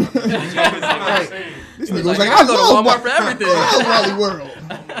 I was. This nigga was like, I go to love Walmart for everything. I love Wally World.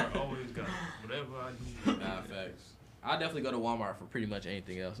 Walmart always got whatever I need. Nah, facts. I definitely go to Walmart for pretty much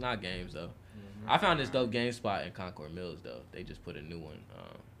anything else. Not games though. I found this dope game spot in Concord Mills though. They just put a new one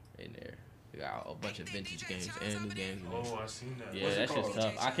in there. They got a bunch of vintage games and new games. Oh, I seen that. Yeah, that shit's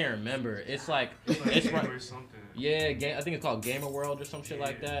tough. I can't remember. It's like it's right. or something. Yeah, I think it's called Gamer World or some shit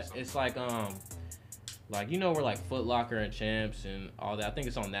like that. It's like you know where like Foot Locker and Champs and all that. I think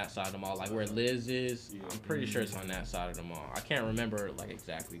it's on that side of the mall. Like where Liz is, I'm pretty sure it's on that side of the mall. I can't remember like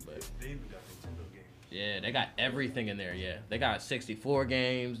exactly, but They even got Nintendo games. yeah, they got everything in there. Yeah, they got 64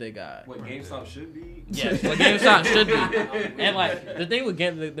 games. They got What GameStop should be? yes, what GameStop should be. And like the thing with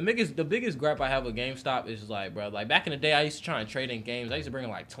the biggest gripe I have with GameStop is like, bro, like back in the day, I used to try and trade in games. I used to bring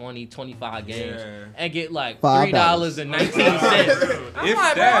like 20, 25 games and get like $3.19. I'm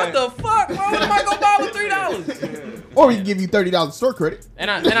like, bro, what the fuck? Why would I go buy with $3? Or we can give you $30 store credit. And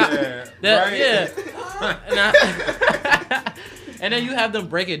then you have them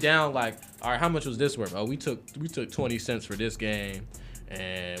break it down like, all right, how much was this worth? Oh, we took 20 cents for this game,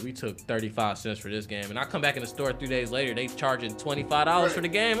 and we took 35 cents for this game. And I come back in the store 3 days later, they charging $25 for the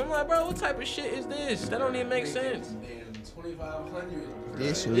game. I'm like, bro, what type of shit is this? That don't even make sense.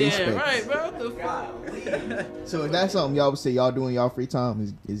 Yeah, right, bro. What the fuck? So is that something y'all would say y'all do in y'all free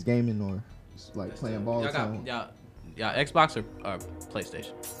time is gaming or like playing ball? Y'all Xbox or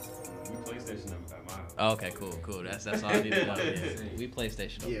PlayStation? We PlayStation at my house. Oh, okay, cool. That's all I need to know. Yeah. We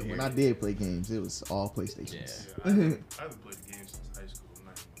PlayStation. Yeah, over when here. I did play games, it was all PlayStations. Yeah, I haven't played the game since high school. I'm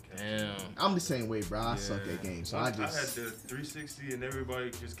not even Damn. I'm the same way, bro. I suck at games, so I had just. the 360 and everybody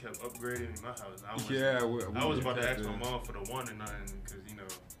just kept upgrading in my house. I We was about to had ask to- my mom for the one and nothing because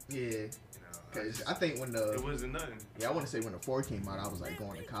Yeah. Cause I think when it wasn't nothing. I want to say when the 4 came out, I was like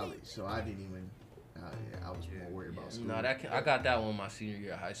going to college, so I didn't even. I was more worried about school. No, I got that one my senior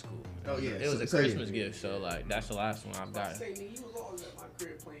year of high school. Oh yeah, it was a Christmas gift, so like that's the last one I've got.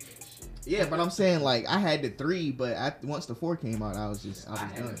 Yeah, but I'm saying like I had the 3, but once the 4 came out, I was I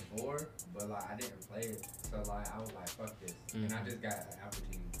had done. the 4, but like I didn't play it, so like I was like, fuck this, and I just got an Apple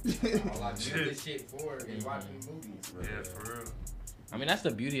TV. All I do this shit for is watching movies. Yeah, for real. I mean that's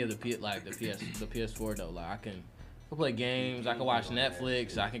the beauty of the PS4 though. Like I can play games, I can watch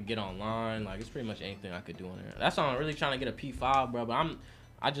Netflix, I can get online. Like it's pretty much anything I could do on there. That's why I'm really trying to get a P5, bro. But I'm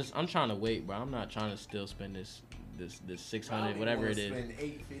trying to wait, bro. I'm not trying to still spend this 600 whatever it is. Spend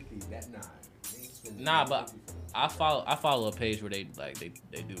 $850. That Nah, but I follow a page where they do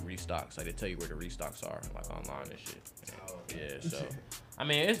restocks. Like they tell you where the restocks are, like online and shit. Yeah, so I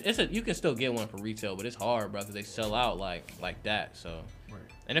mean you can still get one for retail, but it's hard, bro, because they sell out like that. So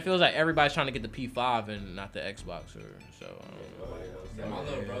and it feels like everybody's trying to get the P5 and not the Xbox or so. Yeah, my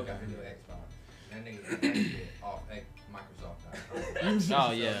little bro got the new Xbox. That nigga got shit off Microsoft.com.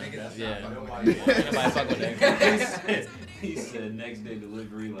 Oh yeah. Nobody fuck with that. He said next day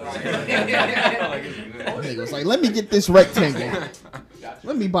delivery. Nigga was like, let me get this rectangle.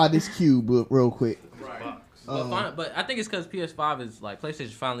 Let me buy this cube real quick. But I think it's because PS5 is like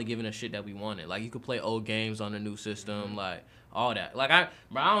PlayStation finally giving us shit that we wanted. Like you could play old games on the new system, like all that. Like I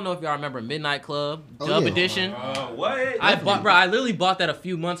don't know if y'all remember Midnight Club Dub Edition. What? I literally bought that a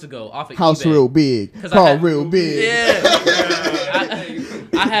few months ago off of House eBay. real big, car real big. Yeah.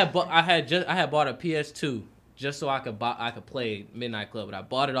 I had bought a PS2 just so I could play Midnight Club, but I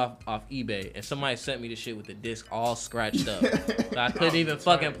bought it off eBay, and somebody sent me the shit with the disc all scratched up, so I couldn't even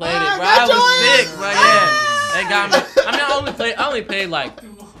fucking play it. Bro, I was sick, bro. Yeah, they got me. I mean, I only paid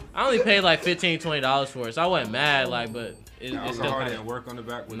like $15-$20 for it, so I wasn't mad, like, but. It's still hard to work on the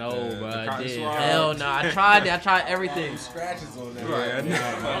back with no, bro. I did. swab. Hell no. I tried everything. Scratches on there. Right.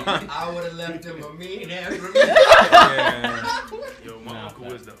 I would have left him a mean ass review. Yeah. Yo, my uncle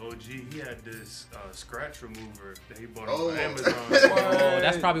was the OG. He had this scratch remover that he bought Oh. on Amazon. Oh,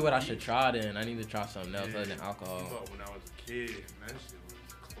 that's probably what I should try then. I need to try something else other than He alcohol. bought when I was a kid, and that shit was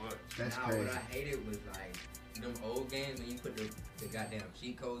clutch. That's Nah, crazy. what I hated was like them old games when you put the goddamn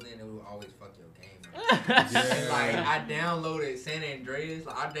cheat codes in, it would always fuck your game. Right? And like I downloaded San Andreas,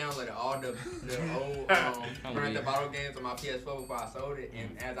 like I downloaded all the old Grand Theft Auto games on my PS4 before I sold it,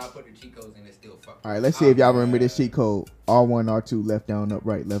 and as I put the cheat codes in, it still fucked. All right, let's see if y'all remember this cheat code. R1, R2, left down, up,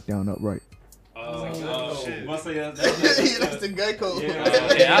 right, left down, up, right. shit. That's the gun code.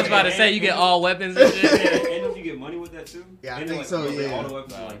 Yeah, I was about to say you get all weapons and shit. And don't you get money with that too? Yeah, I and think so. Yeah. All the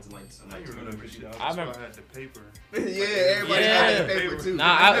weapons are like $250. I remember I had the paper. Yeah, everybody had the paper too.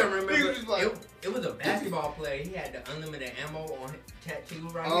 Nah, I remember it was a basketball player. He had the unlimited ammo on tattoo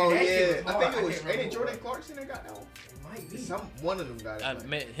right here. Oh That yeah, shit was I hard. think it was. can't Ain't it remember Jordan what. Clarkson that got that one? It might be. One of them got it.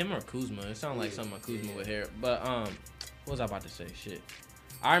 Like, him or Kuzma. It sounded like something Kuzma with hair. But what was I about to say? Shit.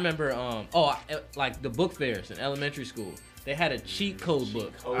 I remember like the book fairs in elementary school. They had a cheat code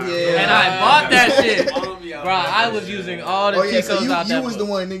book. Yeah. And I bought that shit. Bro, I was using all the cheat codes out there. You was the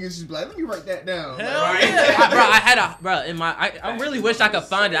one niggas just like, let me write that down. Hell yeah. Bro, I had in my I really wish I could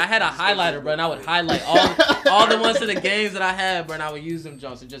find it. I had a highlighter, bro, and I would highlight all the ones to the games that I had, bro, and I would use them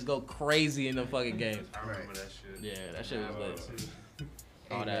jumps and just go crazy in the fucking games. I remember that shit. Yeah, that shit was lit.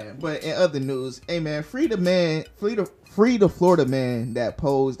 All that. Man. But in other news, hey man, free the Florida man that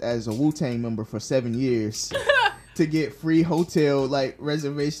posed as a Wu-Tang member for 7 years to get free hotel like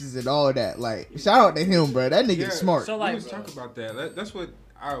reservations and all that. Like, shout out to him, bro. That nigga is smart. So like, let's talk about that. That's what.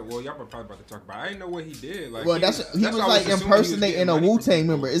 Well, y'all were probably about to talk about. I didn't know what he did. Like, well, he was like impersonating a Wu-Tang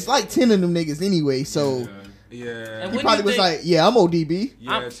member. It's like 10 of them niggas anyway. So yeah. He probably was like, yeah, I'm ODB.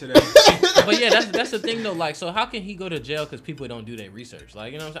 Yeah, today. But yeah, that's the thing though. Like, so how can he go to jail because people don't do their research?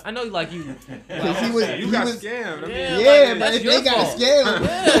 Like, you know what I'm saying? I know, like you. Like, you got scammed. I mean, yeah, like, but if they got scammed,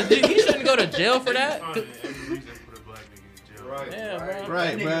 yeah, dude, he shouldn't go to jail for that. Right. Yeah, bro.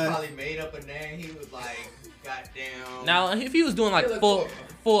 Right, That nigga bro. probably made up a name. He was like, goddamn. Now, if he was doing like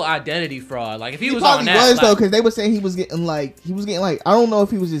full identity fraud, like if he was probably on that, was though, like, because they were saying he was getting like I don't know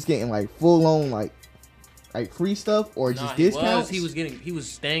if he was just getting like full on like free stuff or just discounts. He was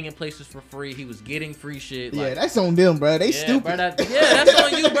staying in places for free. He was getting free shit. Yeah, Like, that's on them, bro. They stupid. Bro, that's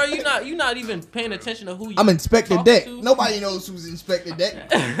on you, bro. You not even paying attention to who you. I'm Inspector talking Deck. to. Nobody knows who's Inspector Deck.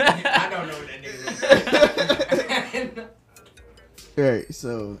 I don't know what that nigga is. Right,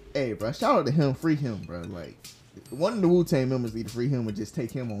 so hey, bro, shout out to him. Free him, bro. Like, one of the Wu-Tang members need to free him and just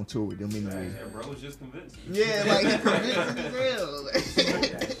take him on tour with them anyway. Yeah, bro was just convinced. Yeah, like he convinced as hell.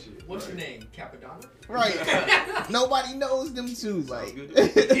 What's your name? Capadonna? Right. Nobody knows them too. Like,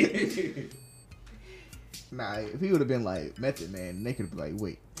 nah, if he would have been like Method Man, they could have been like,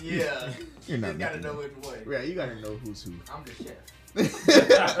 wait. Yeah. You're not just gotta Method know Man. which way. Yeah, you gotta know who's who. I'm the chef.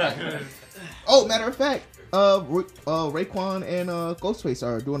 Oh, matter of fact, Raekwon and Ghostface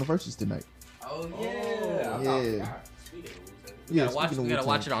are doing the verses tonight. Oh yeah. Yeah. We gotta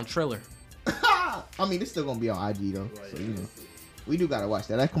watch it on Triller. I mean, it's still gonna be on IG though, so you know, we do gotta watch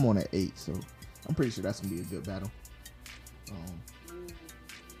that. That come on at 8, so I'm pretty sure that's gonna be a good battle.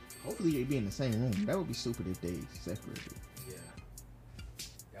 Hopefully they be in the same room. That would be stupid if they separated. Yeah.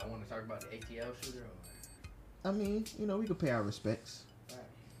 Y'all want to talk about the ATL shooter? Or? I mean, you know, we could pay our respects.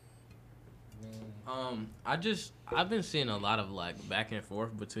 I've been seeing a lot of like back and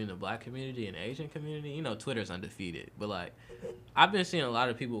forth between the black community and Asian community. You know, Twitter's undefeated, but like I've been seeing a lot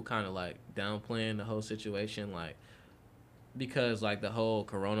of people kind of like downplaying the whole situation, like because like the whole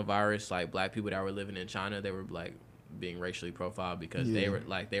coronavirus, like black people that were living in China, they were like being racially profiled because they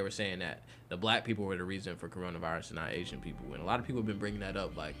were saying that the black people were the reason for coronavirus and not Asian people, and a lot of people have been bringing that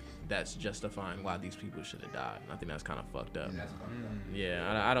up like that's justifying why these people should have died. And I think that's kind of fucked up.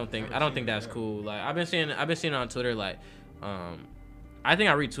 Yeah, I don't think that's cool. Like I've been seeing it on Twitter. Like, I think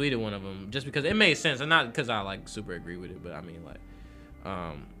I retweeted one of them just because it made sense, and not because I like super agree with it, but I mean like,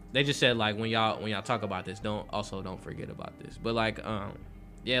 they just said like when y'all talk about this, don't forget about this. But like,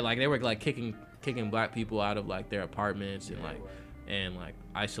 yeah, like they were like kicking black people out of like their apartments and like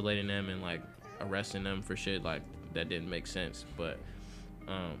isolating them and like arresting them for shit like that didn't make sense. But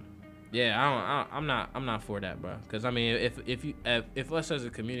yeah, I'm not for that, bro. Because I mean, if us as a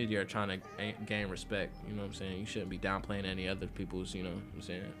community are trying to gain respect, you know what I'm saying, you shouldn't be downplaying any other people's, you know what I'm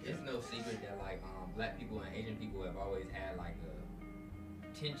saying. It's no secret that like black people and Asian people have always had like a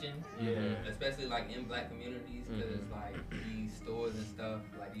tension, especially like in black communities, because like these stores and stuff,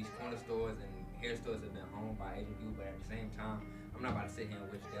 like these corner stores and hair stores have been owned by Asian people, but at the same time, I'm not about to sit here and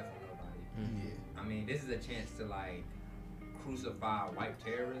wish death on nobody. I mean, this is a chance to like crucify white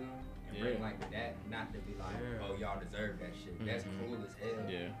terrorism and bring like that, not to be like, oh y'all deserve that shit. That's cruel as hell.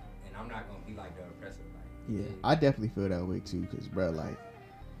 Yeah. And I'm not gonna be like the oppressor. Like, I definitely feel that way too, cause bro, like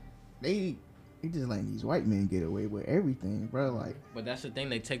they just letting these white men get away with everything, bro. Like, but that's the thing,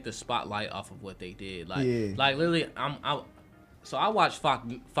 they take the spotlight off of what they did. Like, like literally, so I watch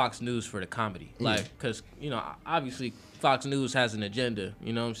Fox News for the comedy, like, cause you know obviously Fox News has an agenda,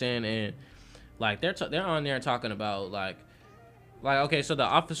 you know what I'm saying, and like they're on there talking about like okay, so the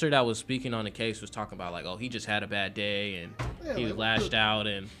officer that was speaking on the case was talking about like, oh, he just had a bad day and he was lashed out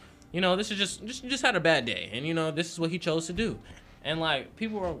and you know, this is you just had a bad day, and you know, this is what he chose to do, and like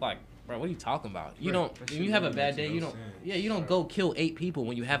people were like, bro, what are you talking about? You don't when you have a bad day, you don't go kill 8 people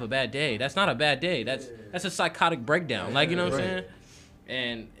when you have a bad day. That's not a bad day. That's a psychotic breakdown. Like, you know what I'm saying?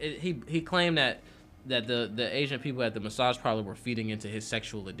 And he claimed that the Asian people at the massage parlor were feeding into his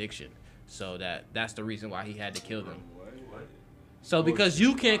sexual addiction, so that's the reason why he had to kill them. So because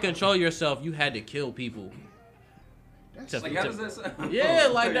you can't control yourself, you had to kill people. Like, how does that sound? Yeah,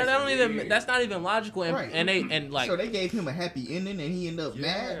 like that's not even logical. And so they gave him a happy ending, and he ended up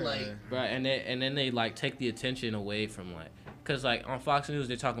mad, like right. And then they like take the attention away from like, cause like on Fox News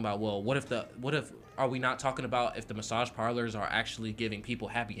they're talking about, well, what if are we not talking about if the massage parlors are actually giving people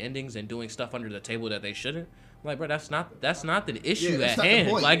happy endings and doing stuff under the table that they shouldn't? Like, bro, that's not the issue at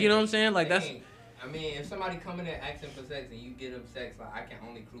hand. Like, you know what I'm saying? Like, that's. I mean, if somebody come in there asking for sex and you give them sex, like, I can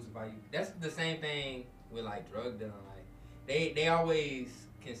only crucify you. That's the same thing with like drug dealing. Like, they always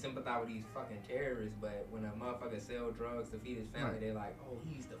can sympathize with these fucking terrorists, but when a motherfucker sell drugs to feed his family, they're like, oh,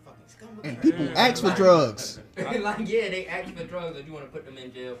 he's the fucking scumbag. And people ask for drugs. Like, yeah, they ask for drugs, or you want to put them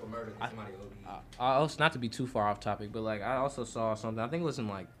in jail for murder because somebody OD. Also, not to be too far off topic, but like I also saw something. I think it was in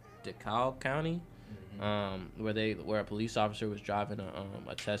like DeKalb County, where a police officer was driving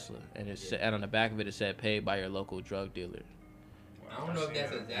a Tesla, and and on the back of it said "paid by your local drug dealer." I don't know if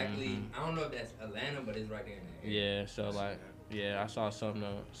that's exactly. I don't know if that's Atlanta, but it's right there in the area. Yeah, so like, yeah, I saw something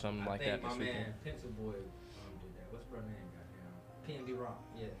like that. I think my man Pencil Boy did that. What's her name? PNB Rock.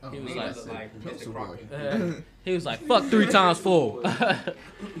 Yeah. Oh, he was like Pencil Boy. He was like, "Fuck 3 times full."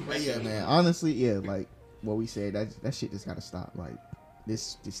 But yeah, man. Honestly, yeah, like what we said, that shit just gotta stop. Like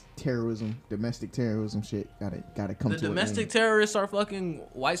this terrorism, domestic terrorism shit gotta come to the domestic terrorists are fucking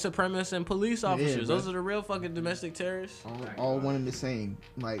white supremacists and police officers. Yeah, those are the real fucking domestic terrorists. All one and the same.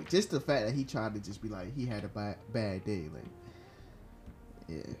 Like, just the fact that he tried to just be like he had a bad day. Like,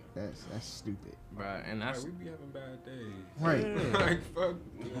 yeah, that's stupid. Right, and that's we be having bad days. Right. Yeah. Like, fuck.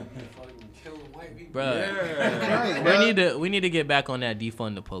 Killing white people. Bro, Right, we need to get back on that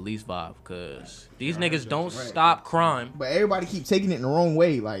defund the police vibe, cause these niggas don't stop crime. But everybody keep taking it in the wrong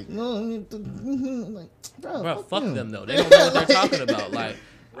way. Like, no, like, bro, fuck them though. They don't know what they're talking about. Like,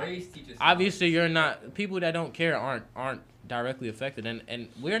 race teachers. Obviously, you're not people that don't care aren't directly affected, and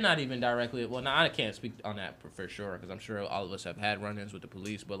we're not even directly. Well, now I can't speak on that for sure, because I'm sure all of us have had run-ins with the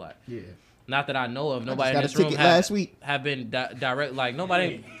police, but like, yeah. Not that I know of. Nobody in this room have been direct. Like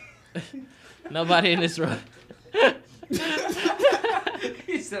nobody in this room.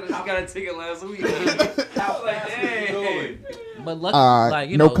 He said I just got a ticket last week. I was like, dang. But luckily, like,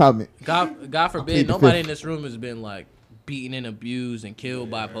 you no know, comment. God forbid, nobody in this room has been like beaten and abused and killed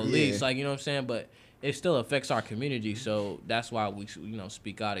by police. Yeah. Like, you know what I'm saying? But it still affects our community, so that's why we, you know,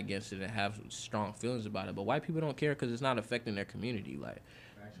 speak out against it and have strong feelings about it. But white people don't care because it's not affecting their community. Like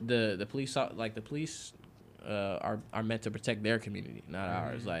the police, are meant to protect their community, not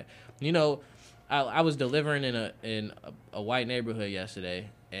ours. Like, you know, I was delivering in a white neighborhood yesterday,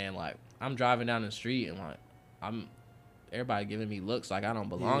 and like I'm driving down the street and like everybody giving me looks like I don't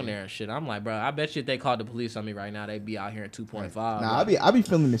belong there and shit. I'm like, bro, I bet you if they called the police on me right now, they'd be out here at 2.5. Nah, I be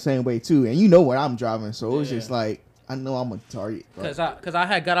feeling the same way too, and you know what I'm driving, so it's just like I know I'm a target. Cause I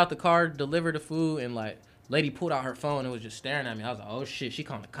had got out the car, delivered the food, and like lady pulled out her phone and was just staring at me. I was like, oh shit, she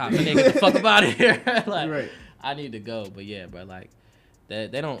calling the cops. I need to get the fuck up out of here. Like, I need to go. But yeah, bro, like they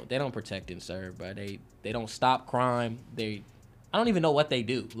don't protect and serve, bro. They don't stop crime. I don't even know what they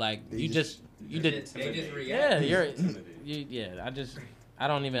do. Like they just react. Yeah, I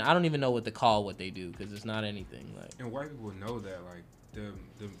don't even know what to call what they do, because it's not anything. Like, and white people know that, like the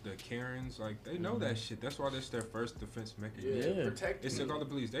Karens, like they know that shit. That's why that's their first defense mechanism. Yeah, protect. It's to call the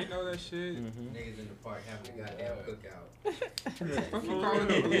police. They know that shit. Niggas in the park having a goddamn cookout. Fuck you calling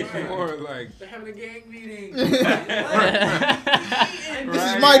the police for? Like, they're having a gang meeting. This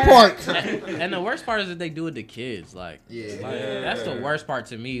is my park. And the worst part is that they do it to kids. Like, that's the worst part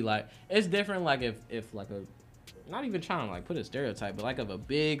to me. Like, it's different. Like if like a, not even trying to like put a stereotype, but like if a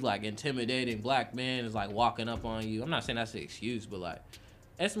big like intimidating black man is like walking up on you, I'm not saying that's the excuse, but like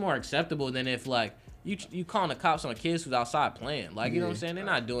it's more acceptable than if like you calling the cops on kids who's outside playing. Like, you know what I'm saying? They're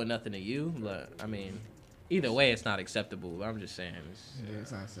not doing nothing to you. But I mean, either way, it's not acceptable. I'm just saying.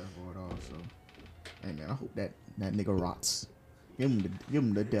 It's not acceptable at all. So, hey man, I hope that nigga rots. Give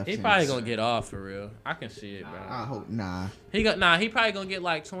him the death. He probably gonna get off for real. I can see it, bro. I hope He probably gonna get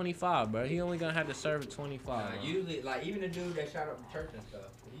like 25, bro. He only gonna have to serve 25. Usually, like even the dude that shot up the church and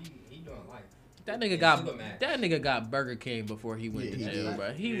stuff, he doing life. That nigga got Burger King before he went to jail,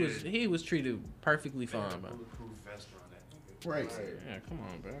 bro. He was treated perfectly fine, bro. Right. Yeah, come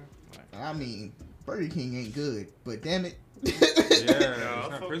on, bro. I mean, Burger King ain't good, but damn it. Yeah, it's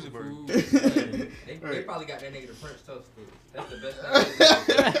not prison food. They probably got that nigga the French toast food. That's the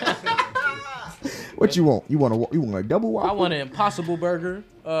best. What you want? You want a double whopper? I want an Impossible Burger,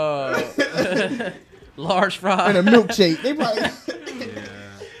 large fry, and a milkshake. They probably.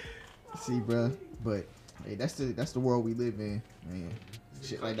 See, bro, but hey, that's the world we live in, man.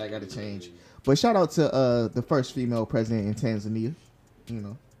 Shit like that got to change. But shout out to the first female president in Tanzania. You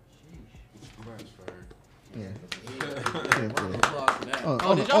know. Yeah.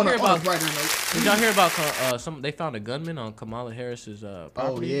 Did y'all hear about? Did y'all hear about some? They found a gunman on Kamala Harris's property.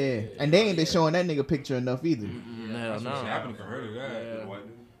 Oh yeah, and they ain't been showing that nigga picture enough either. Hell no.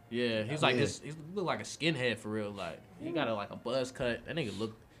 Yeah, he's like this. He look like a skinhead for real. Like he got a buzz cut. That nigga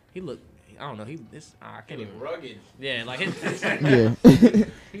look. I don't know. I can't even. Rugged. Yeah, like yeah.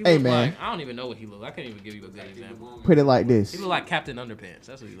 Hey man, I don't even know what he look. I can't even give you a good example. Put it like this. He look like Captain Underpants.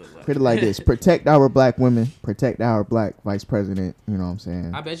 That's what he look like. Put it like this. Protect our black women. Protect our black vice president. You know what I'm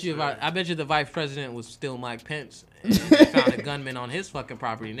saying? I bet you the vice president was still Mike Pence and they found a gunman on his fucking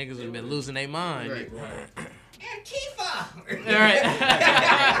property. Niggas would have been losing their mind. Right. Antifa. All right.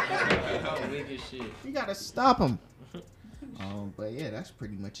 Oh, weak as shit. You gotta stop him. But yeah, that's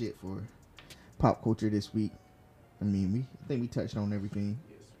pretty much it for pop culture this week. I mean, I think we touched on everything.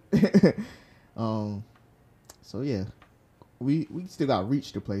 So yeah, we still got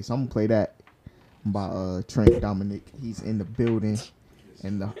Reach to play. So I'm gonna play that by Trent Dominic. He's in the building,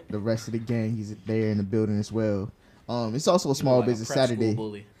 and the rest of the gang, he's there in the building as well. It's also a Small Business Saturday.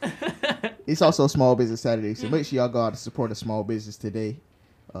 It's also a Small Business Saturday, so make sure y'all go out to support a small business today.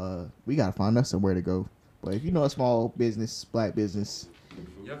 We gotta find us somewhere to go. But if you know a small business, black business,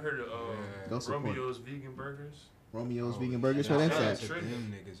 y'all heard of Romeo's Vegan Burgers? Romeo's Vegan Burgers, where that's at?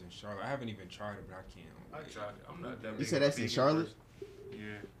 Them niggas in Charlotte. I haven't even tried it, but I can't. I tried it. I'm not that big. You said that's in Charlotte?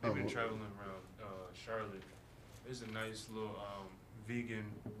 Yeah, they've been traveling around Charlotte. There's a nice little vegan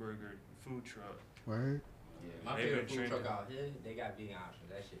burger food truck. Word. Yeah, my favorite food truck out here, they got vegan options.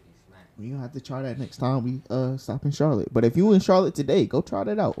 That shit be smack. We gonna have to try that next time we stop in Charlotte. But if you in Charlotte today, go try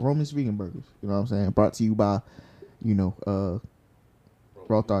that out. Roman's Vegan Burgers. You know what I'm saying? Brought to you by,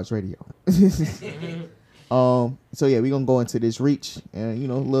 Raw Thoughts Radio. So yeah, we gonna go into this Reach and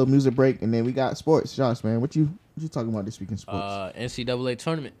a little music break, and then we got sports. Josh, man, what you talking about this week in sports? NCAA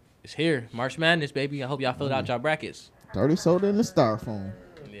tournament is here. March Madness, baby. I hope y'all filled out y'all brackets. 30 soda in the styrofoam.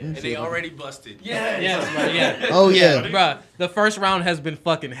 Yeah. And they already busted. Yeah. Oh yeah, bro. The first round has been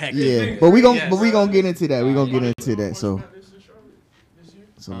fucking hectic. Yeah, but we gonna get into that. We gonna get into that. So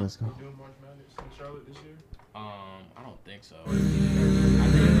let's go. I don't think so.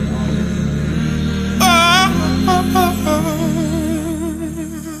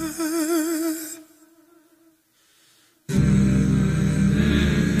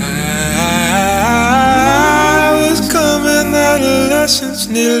 I was coming adolescence,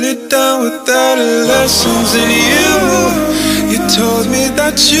 nearly done with adolescence, and you told me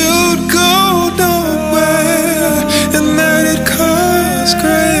that you'd go nowhere, and that it caused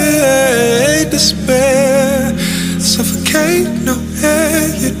great despair. Suffocate, no air,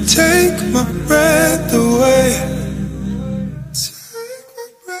 you take my breath away. Take my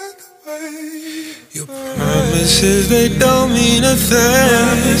breath away. Your promises, they don't mean a thing.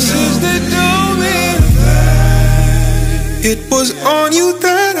 Promises, they don't mean a thing. It was on you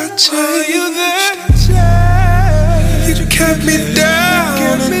that I changed. You kept me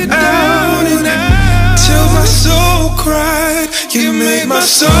down and out and out till my soul cried. You made my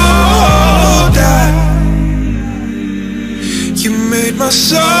soul die. You made my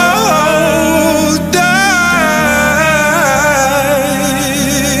soul die.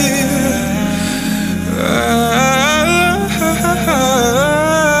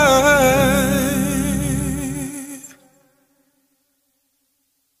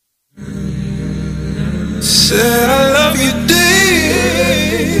 Said I love you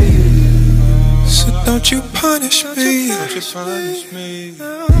deep, so don't you punish me. Don't you punish me.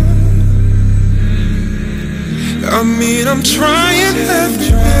 I mean, I'm trying every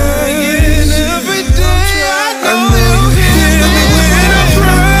day. I know you hear me when I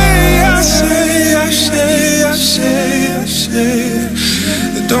pray. I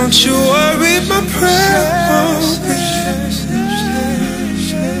say, don't you worry, my prayer won't be.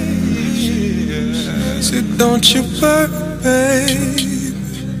 So don't you worry, babe.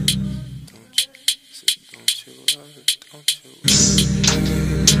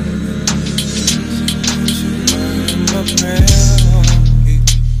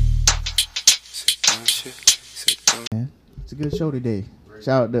 It's a good show today.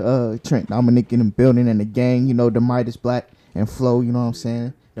 Shout out to Trent Dominic in the building and the gang, the Midas Black and Flo, you know what I'm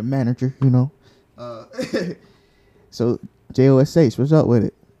saying? The manager, So JOSH, what's up with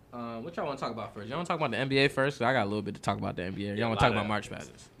it? What y'all want to talk about first? Y'all want to talk about the NBA first? 'Cause I got a little bit to talk about the NBA. Y'all want to talk about March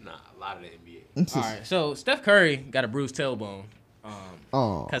Madness? Nah, a lot of the NBA. All right. So Steph Curry got a bruised tailbone.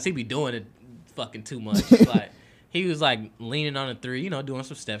 Cause he be doing it fucking too much. Like he was like leaning on a three, doing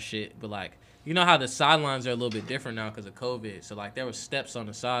some Steph shit. But like, you know how the sidelines are a little bit different now because of COVID. So like there were steps on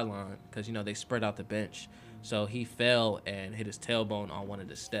the sideline because they spread out the bench. So he fell and hit his tailbone on one of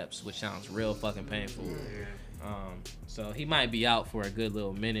the steps, which sounds real fucking painful. So he might be out for a good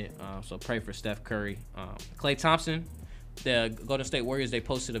little minute. So pray for Steph Curry. Klay Thompson, the Golden State Warriors, they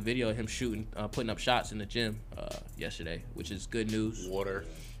posted a video of him shooting, putting up shots in the gym yesterday, which is good news. Water.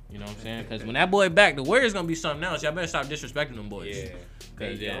 You know what I'm saying? Because when that boy back, the Warriors gonna be something else. Y'all better stop disrespecting them boys. Yeah.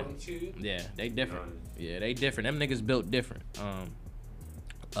 Cause yeah, they different. Yeah, they different. Them niggas built different.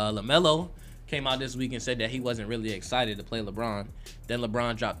 LaMelo came out this week and said that he wasn't really excited to play LeBron. Then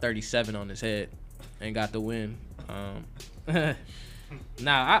LeBron dropped 37 on his head and got the win.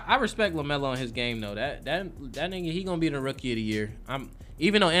 Nah, I respect LaMelo in his game though. That nigga, he gonna be the rookie of the year.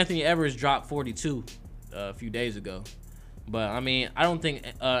 Even though Anthony Edwards dropped 42 a few days ago. But I mean, I don't think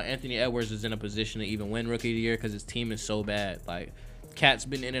Anthony Edwards is in a position to even win rookie of the year because his team is so bad. Like, Cat's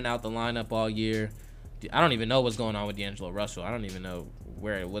been in and out the lineup all year. I don't even know what's going on with D'Angelo Russell. I don't even know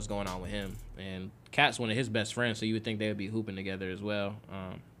what's going on with him. And Cat's one of his best friends, so you would think they would be hooping together as well.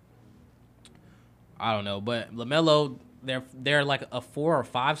 I don't know, but LaMelo, they're like a 4 or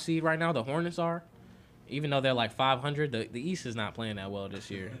 5 seed right now. The Hornets are, even though they're like 500. The East is not playing that well this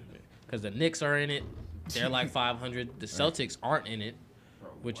year because the Knicks are in it. They're like 500. The Celtics aren't in it,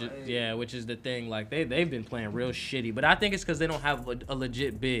 which is the thing. Like they've been playing real shitty. But I think it's because they don't have a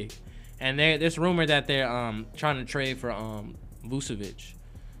legit big. And there's rumor that they're trying to trade for Vucevic.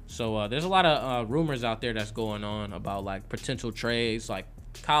 So there's a lot of rumors out there that's going on about like potential trades. Like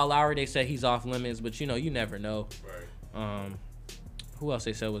Kyle Lowry, they say he's off limits, but you never know. Right. Who else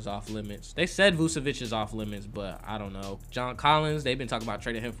they said was off limits? They said Vucevic is off limits, but I don't know. John Collins, they've been talking about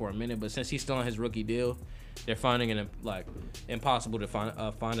trading him for a minute, but since he's still on his rookie deal, they're finding it like impossible to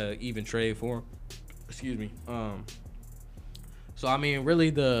find an even trade for him. Excuse me. So I mean, really,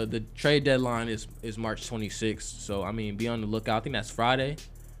 the trade deadline is March 26th. So I mean, be on the lookout. I think that's Friday.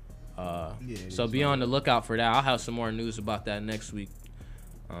 So be on the lookout for that. I'll have some more news about that next week.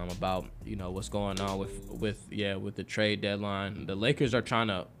 About what's going on with the trade deadline. The Lakers are trying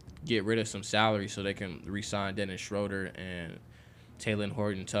to get rid of some salary so they can re-sign Dennis Schroeder and Taylor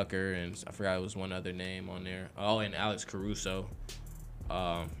Horton Tucker, and I forgot it was one other name on there. Oh, and Alex Caruso.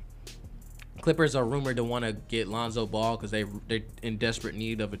 Clippers are rumored to want to get Lonzo Ball because they're in desperate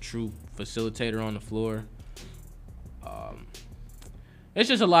need of a true facilitator on the floor. It's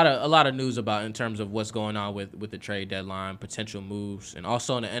just a lot of news about in terms of what's going on with the trade deadline, potential moves, and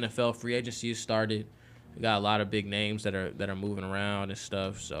also in the NFL, free agency has started. We got a lot of big names that are moving around and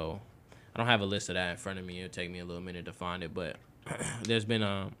stuff. So I don't have a list of that in front of me. It'll take me a little minute to find it, but there's been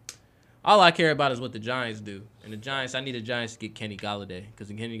all I care about is what the Giants do. And the Giants, I need the Giants to get Kenny Galladay because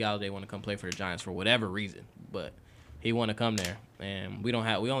Kenny Galladay want to come play for the Giants for whatever reason, but he want to come there, and we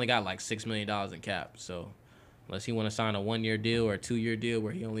only got like $6 million in cap, so. Unless he want to sign a 1-year deal or a 2-year deal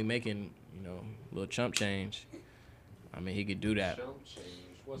where he only making, a little chump change. I mean, he could do that. Chump change?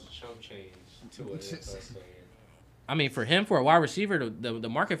 What's chump change to it? I mean, for him, for a wide receiver, the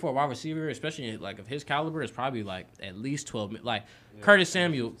market for a wide receiver, especially like of his caliber, is probably like at least 12. Like Curtis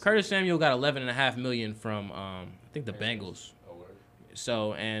Samuel. Curtis Samuel got $11.5 million from I think the Bengals.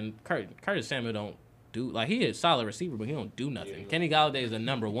 So and Curtis Samuel don't do like he is a solid receiver, but he don't do nothing. Kenny Galladay is the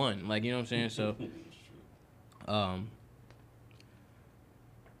number one. Like you know what I'm saying? So.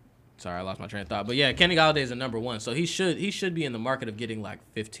 Sorry, I lost my train of thought. But yeah, Kenny Galladay is the number one, so he should be in the market of getting like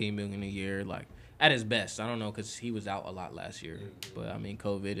 $15 million a year, like at his best. I don't know because he was out a lot last year, but I mean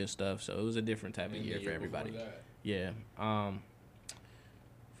COVID and stuff, so it was a different type of year for everybody. Yeah.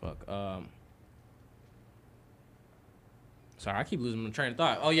 Sorry, I keep losing my train of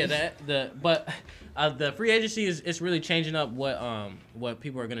thought. Oh yeah, the free agency is really changing up what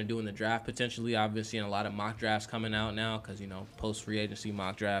people are gonna do in the draft potentially. I've been seeing a lot of mock drafts coming out now because post free agency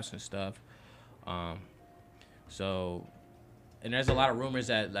mock drafts and stuff. So, and there's a lot of rumors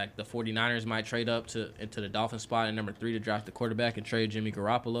that like the 49ers might trade up into the Dolphins spot at number 3 to draft the quarterback and trade Jimmy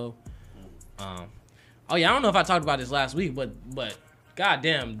Garoppolo. Oh yeah, I don't know if I talked about this last week, but. God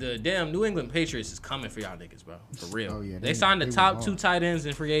damn, the damn New England Patriots is coming for y'all niggas, bro. For real. Oh, yeah, they signed the top 2 tight ends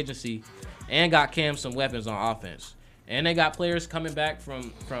in free agency and got Cam some weapons on offense. And they got players coming back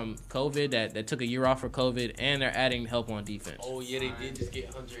from COVID that took a year off for COVID, and they're adding help on defense. Oh, yeah, they did just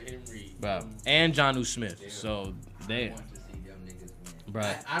get Hunter Henry. Bro. And Jonnu Smith. Damn. So they...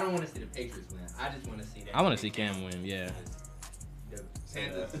 But I don't want to see the Patriots win. I just want to see that. I want to see Cam win. Yeah. The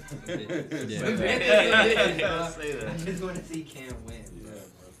Panthers. Yeah. I just want to see Cam win.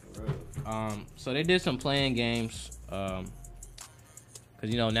 So they did some playing games. Cause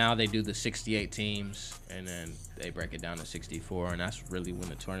now they do the 68 teams and then they break it down to 64, and that's really when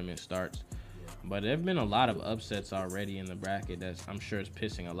the tournament starts. But there've been a lot of upsets already in the bracket that's I'm sure is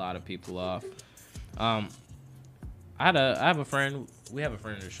pissing a lot of people off. I have a friend. We have a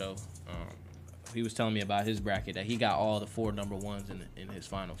friend in the show. He was telling me about his bracket that he got all the 4 number ones in his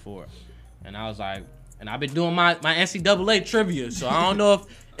final 4, and I was like, and I've been doing my NCAA trivia, so I don't know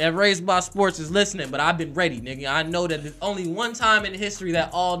if Raised by Sports is listening, but I've been ready, nigga. I know that there's only one time in history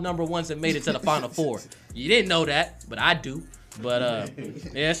that all number ones have made it to the final 4. You didn't know that, but I do. But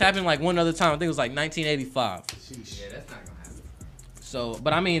yeah, it's happened like one other time. I think it was like 1985. Yeah, that's not gonna happen. So,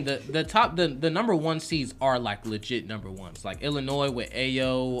 but I mean, the number 1 seeds are like legit number 1s. Like Illinois with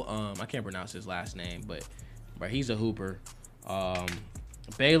Ayo, I can't pronounce his last name, but he's a hooper.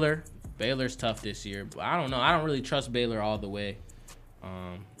 Baylor's tough this year, but I don't know. I don't really trust Baylor all the way.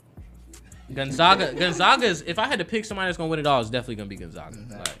 Gonzaga is, if I had to pick somebody that's gonna win it all, it's definitely gonna be Gonzaga.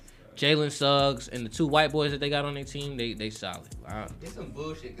 Like Jalen Suggs and the 2 white boys that they got on their team, they solid. It's some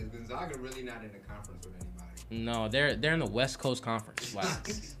bullshit because Gonzaga really not in the conference with anybody. No, they're in the West Coast Conference.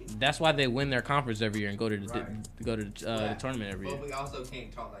 Like that's why they win their conference every year and go to the tournament every year. But we also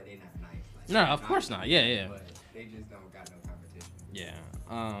can't talk like they not nice. Like, no, of course not. Yeah. But they just don't got no competition.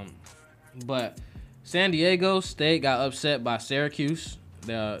 Yeah. But San Diego State got upset by Syracuse.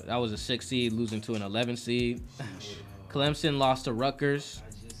 That was a 6 seed losing to an 11 seed. Clemson lost to Rutgers.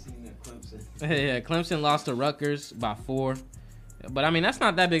 I just seen that Clemson. Yeah, Clemson lost to Rutgers by 4. But I mean, that's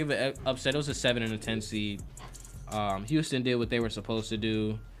not that big of an upset. It was a 7 and a 10 seed. Houston did what they were supposed to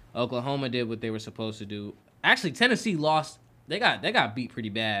do. Oklahoma did what they were supposed to do. Actually, Tennessee lost. They got beat pretty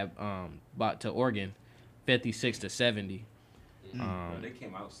bad to Oregon, 56-70. They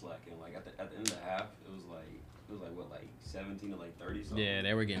came out slacking. Like at the end of the half, it was like 17 to 30 something. Yeah,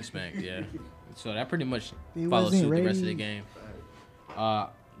 they were getting spanked. Yeah, so that pretty much followed suit the rest of the game.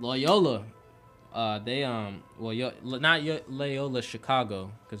 Loyola, not Loyola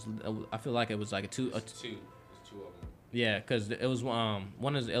Chicago, because I feel like it was like two. It's 2 of them. Yeah, because it was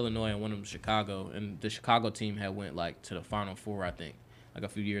one is Illinois and one of them Chicago, and the Chicago team had went like to the Final 4, I think, like a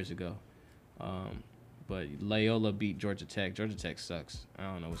few years ago. But Loyola beat Georgia Tech. Georgia Tech sucks. I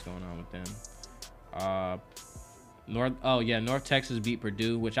don't know what's going on with them. North Texas beat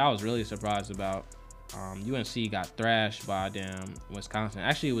Purdue, which I was really surprised about. UNC got thrashed by Wisconsin.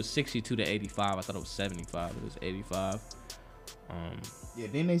 Actually, it was 62-85. I thought it was 75. It was 85. Yeah,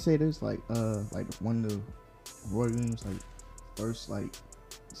 didn't they say this like one of the Roy Williams first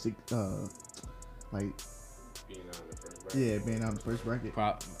being on the first bracket.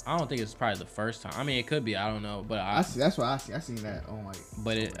 I don't think it's probably the first time. I mean, it could be. I don't know, but that's what I seen that on like.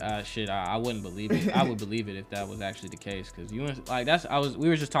 But I wouldn't believe it. I would believe it if that was actually the case, because we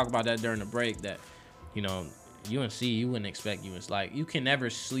were just talking about that during the break that, UNC, you wouldn't expect UNC. Like, you can never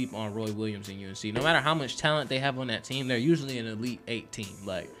sleep on Roy Williams and UNC. No matter how much talent they have on that team, they're usually an Elite 8 team.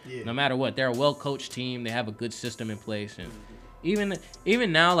 Like, no matter what, they're a well-coached team. They have a good system in place, and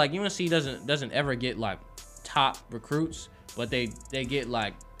even now, like, UNC doesn't ever get like top recruits, but they get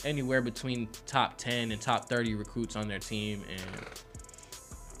like anywhere between top 10 and top 30 recruits on their team, and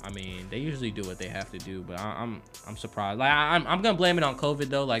I mean, they usually do what they have to do, but I'm surprised. Like, I'm gonna blame it on COVID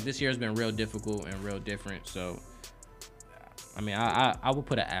though. Like, this year's been real difficult and real different. So, I mean, I would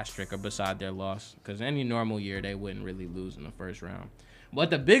put an asterisk beside their loss, because any normal year they wouldn't really lose in the first round. But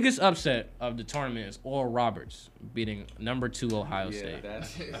the biggest upset of the tournament is Oral Roberts beating number 2 Ohio State.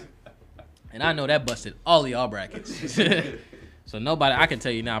 And I know that busted all of y'all brackets. So nobody, I can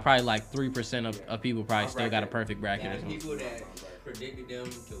tell you now, probably like 3% of people probably still got a perfect bracket. Yeah, people that predicted them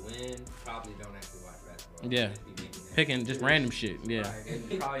to win probably don't actually watch basketball. Yeah, picking just random shit. Yeah.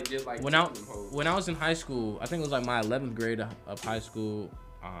 And probably did like when I was in high school, I think it was like my 11th grade of high school,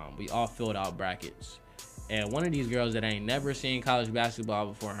 we all filled out brackets. And one of these girls that ain't never seen college basketball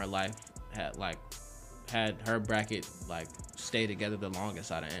before in her life had her bracket like stay together the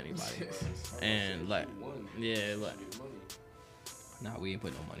longest out of anybody. And like, yeah, like, nah, we ain't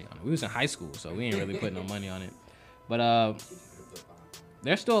putting no money on it. We was in high school, so we ain't really putting no money on it. But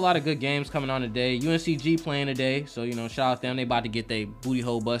there's still a lot of good games coming on today. UNCG playing today, so shout out them. They about to get their booty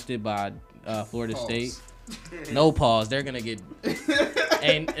hole busted by Florida State. No pause. They're gonna get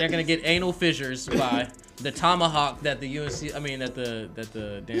anal fissures by the tomahawk that the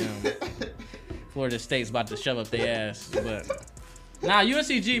damn Florida State's about to shove up their ass. But Nah,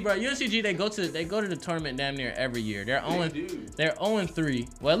 UNCG, bro. UNCG, they go to the tournament damn near every year. They're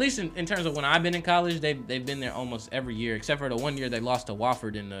 0-3. Well, at least in terms of when I've been in college, they've been there almost every year, except for the one year they lost to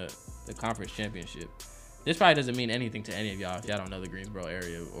Wofford in the conference championship. This probably doesn't mean anything to any of y'all if y'all don't know the Greensboro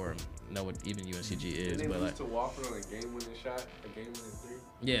area or know what even UNCG is. Didn't they but lose to Wofford on a game-winning shot, a game-winning 3?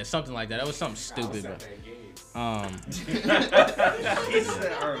 Yeah, something like that. That was something stupid, bro. I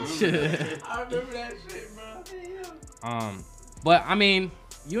remember that shit, bro. But I mean,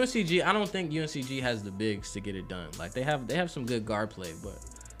 UNCG. I don't think UNCG has the bigs to get it done. Like they have some good guard play, but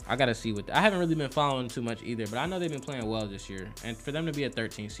I gotta see what. I haven't really been following too much either, but I know they've been playing well this year. And for them to be a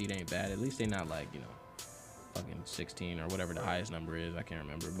 13 seed ain't bad. At least they're not like fucking 16 or whatever the highest number is. I can't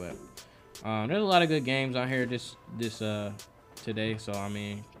remember, but there's a lot of good games on here this today. So I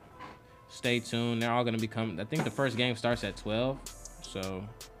mean, stay tuned. They're all gonna become. I think the first game starts at 12,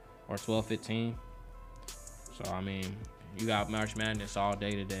 or 12:15. So I mean, you got March Madness all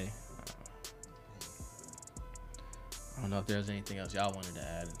day today. I don't know if there's anything else y'all wanted to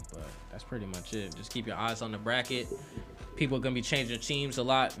add, but that's pretty much it. Just keep your eyes on the bracket. People are gonna be changing teams a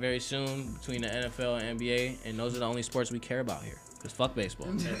lot very soon between the NFL and NBA, and those are the only sports we care about here. Cause fuck baseball.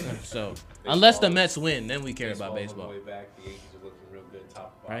 So unless the Mets win, then we care about baseball. Way back, the Yankees are looking real good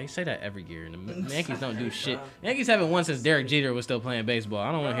top of right, you say that every year, and the Yankees don't do shit. The Yankees haven't won since Derek Jeter was still playing baseball.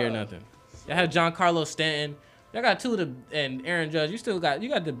 I don't want to hear nothing. Y'all have Giancarlo Stanton. Y'all got and Aaron Judge. You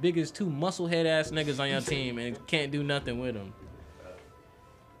got the biggest two musclehead ass niggas on your team and can't do nothing with them.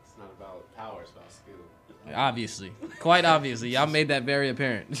 It's not about power, it's about skill. Obviously, quite obviously, y'all made that very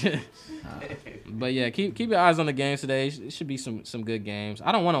apparent. But yeah, keep your eyes on the games today. It should be some good games.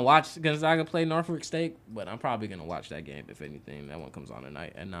 I don't want to watch Gonzaga play Norfolk State, but I'm probably gonna watch that game if anything. That one comes on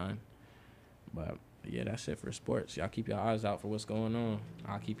tonight at 9. But yeah, that's it for sports. Y'all keep your eyes out for what's going on.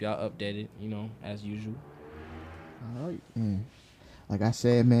 I'll keep y'all updated, as usual. All right. Like I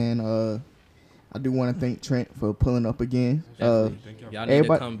said, man, I do want to thank Trent for pulling up again. Y'all need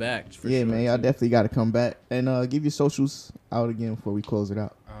to come back. Yeah, man, y'all definitely got to come back. And give your socials out again before we close it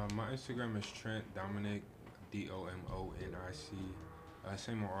out. My Instagram is Trent Dominic, DOMONIC.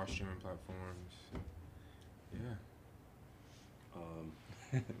 Same on all streaming platforms. Yeah.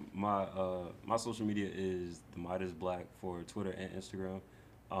 My social media is the Midas Black for Twitter and Instagram.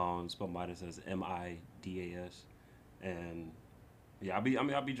 Spell Midas as MIDAS. And yeah,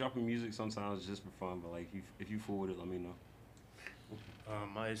 I'll be dropping music sometimes just for fun, but like if you fool with it, let me know.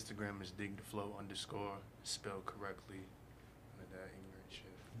 My Instagram is digtheflow_, spelled correctly. None of that ignorant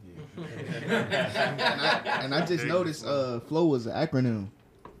shit. and I just noticed Flow was an acronym.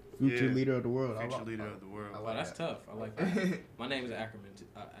 Future leader of the world. Future leader of the world. Oh, that's tough. I like that. My name is an acronym too.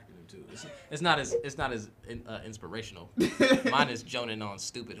 It's not as inspirational. Mine is joning on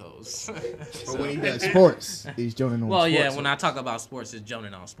stupid hoes. But when he does sports, he's joning on. Well, sports yeah. When I talk about sports, it's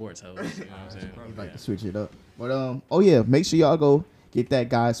joning on sports hoes. You know what I'm saying? He'd like to switch it up. But make sure y'all go get that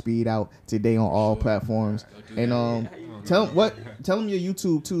Godspeed out today on all platforms. And tell them your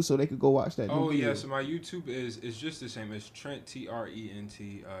YouTube too, so they could go watch that. Oh yeah, so my YouTube is just the same. It's Trent TRENT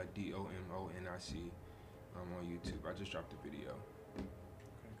DOMONIC. On YouTube. I just dropped a video.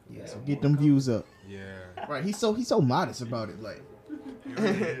 Yeah, so get them views up. Yeah. Right, he's so modest about it, like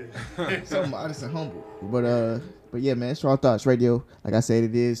so modest and humble. But yeah, man, it's Raw Thoughts Radio. Like I said,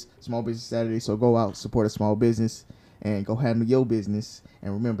 it is Small Business Saturday, so go out, support a small business, and go handle your business.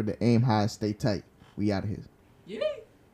 And remember to aim high, stay tight. We out of here.